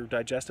track, your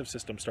digestive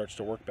system starts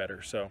to work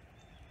better. So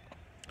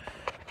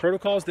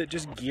protocols that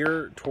just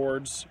gear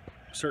towards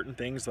certain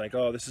things like,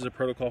 oh, this is a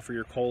protocol for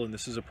your colon,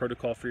 this is a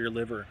protocol for your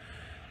liver,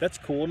 that's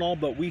cool and all,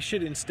 but we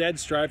should instead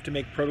strive to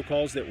make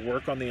protocols that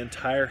work on the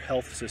entire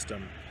health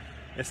system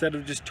instead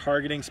of just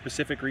targeting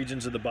specific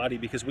regions of the body,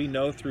 because we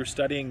know through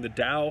studying the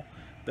Tao,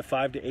 the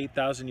 5,000 to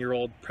 8,000 year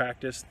old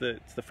practice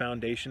that's the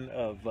foundation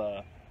of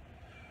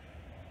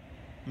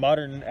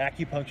modern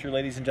acupuncture,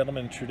 ladies and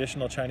gentlemen,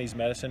 traditional Chinese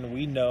medicine,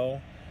 we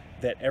know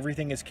that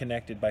everything is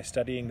connected by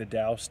studying the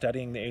Tao,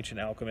 studying the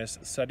ancient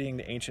alchemists, studying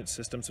the ancient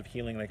systems of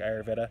healing like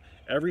Ayurveda.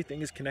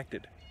 Everything is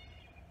connected.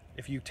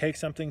 If you take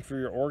something for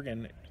your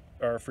organ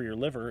or for your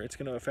liver, it's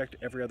going to affect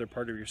every other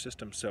part of your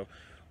system. So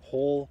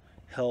whole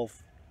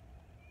health,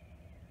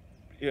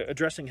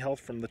 addressing health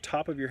from the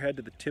top of your head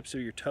to the tips of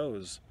your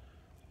toes,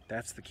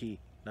 that's the key,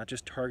 not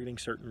just targeting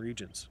certain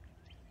regions.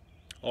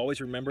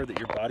 Always remember that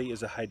your body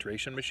is a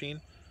hydration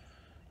machine,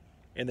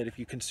 and that if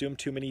you consume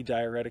too many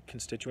diuretic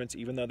constituents,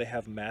 even though they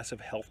have massive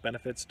health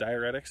benefits,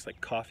 diuretics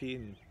like coffee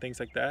and things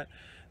like that,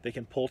 they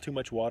can pull too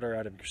much water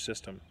out of your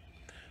system.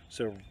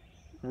 So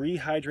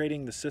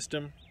rehydrating the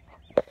system,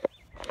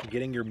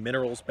 getting your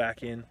minerals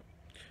back in,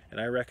 and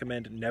I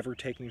recommend never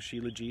taking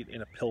shilajit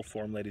in a pill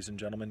form, ladies and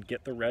gentlemen.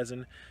 Get the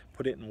resin,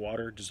 put it in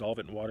water, dissolve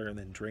it in water, and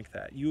then drink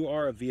that. You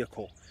are a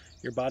vehicle.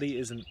 Your body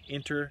is an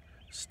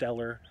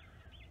interstellar,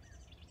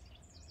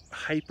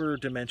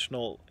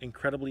 hyper-dimensional,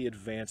 incredibly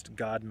advanced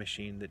God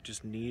machine that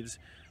just needs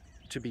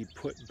to be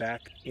put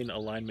back in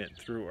alignment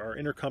through our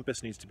inner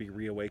compass, needs to be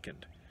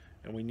reawakened.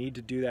 And we need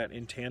to do that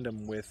in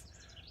tandem with...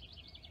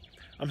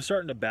 I'm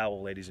starting to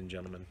babble, ladies and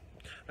gentlemen.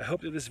 I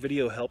hope that this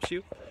video helps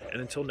you,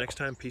 and until next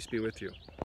time, peace be with you.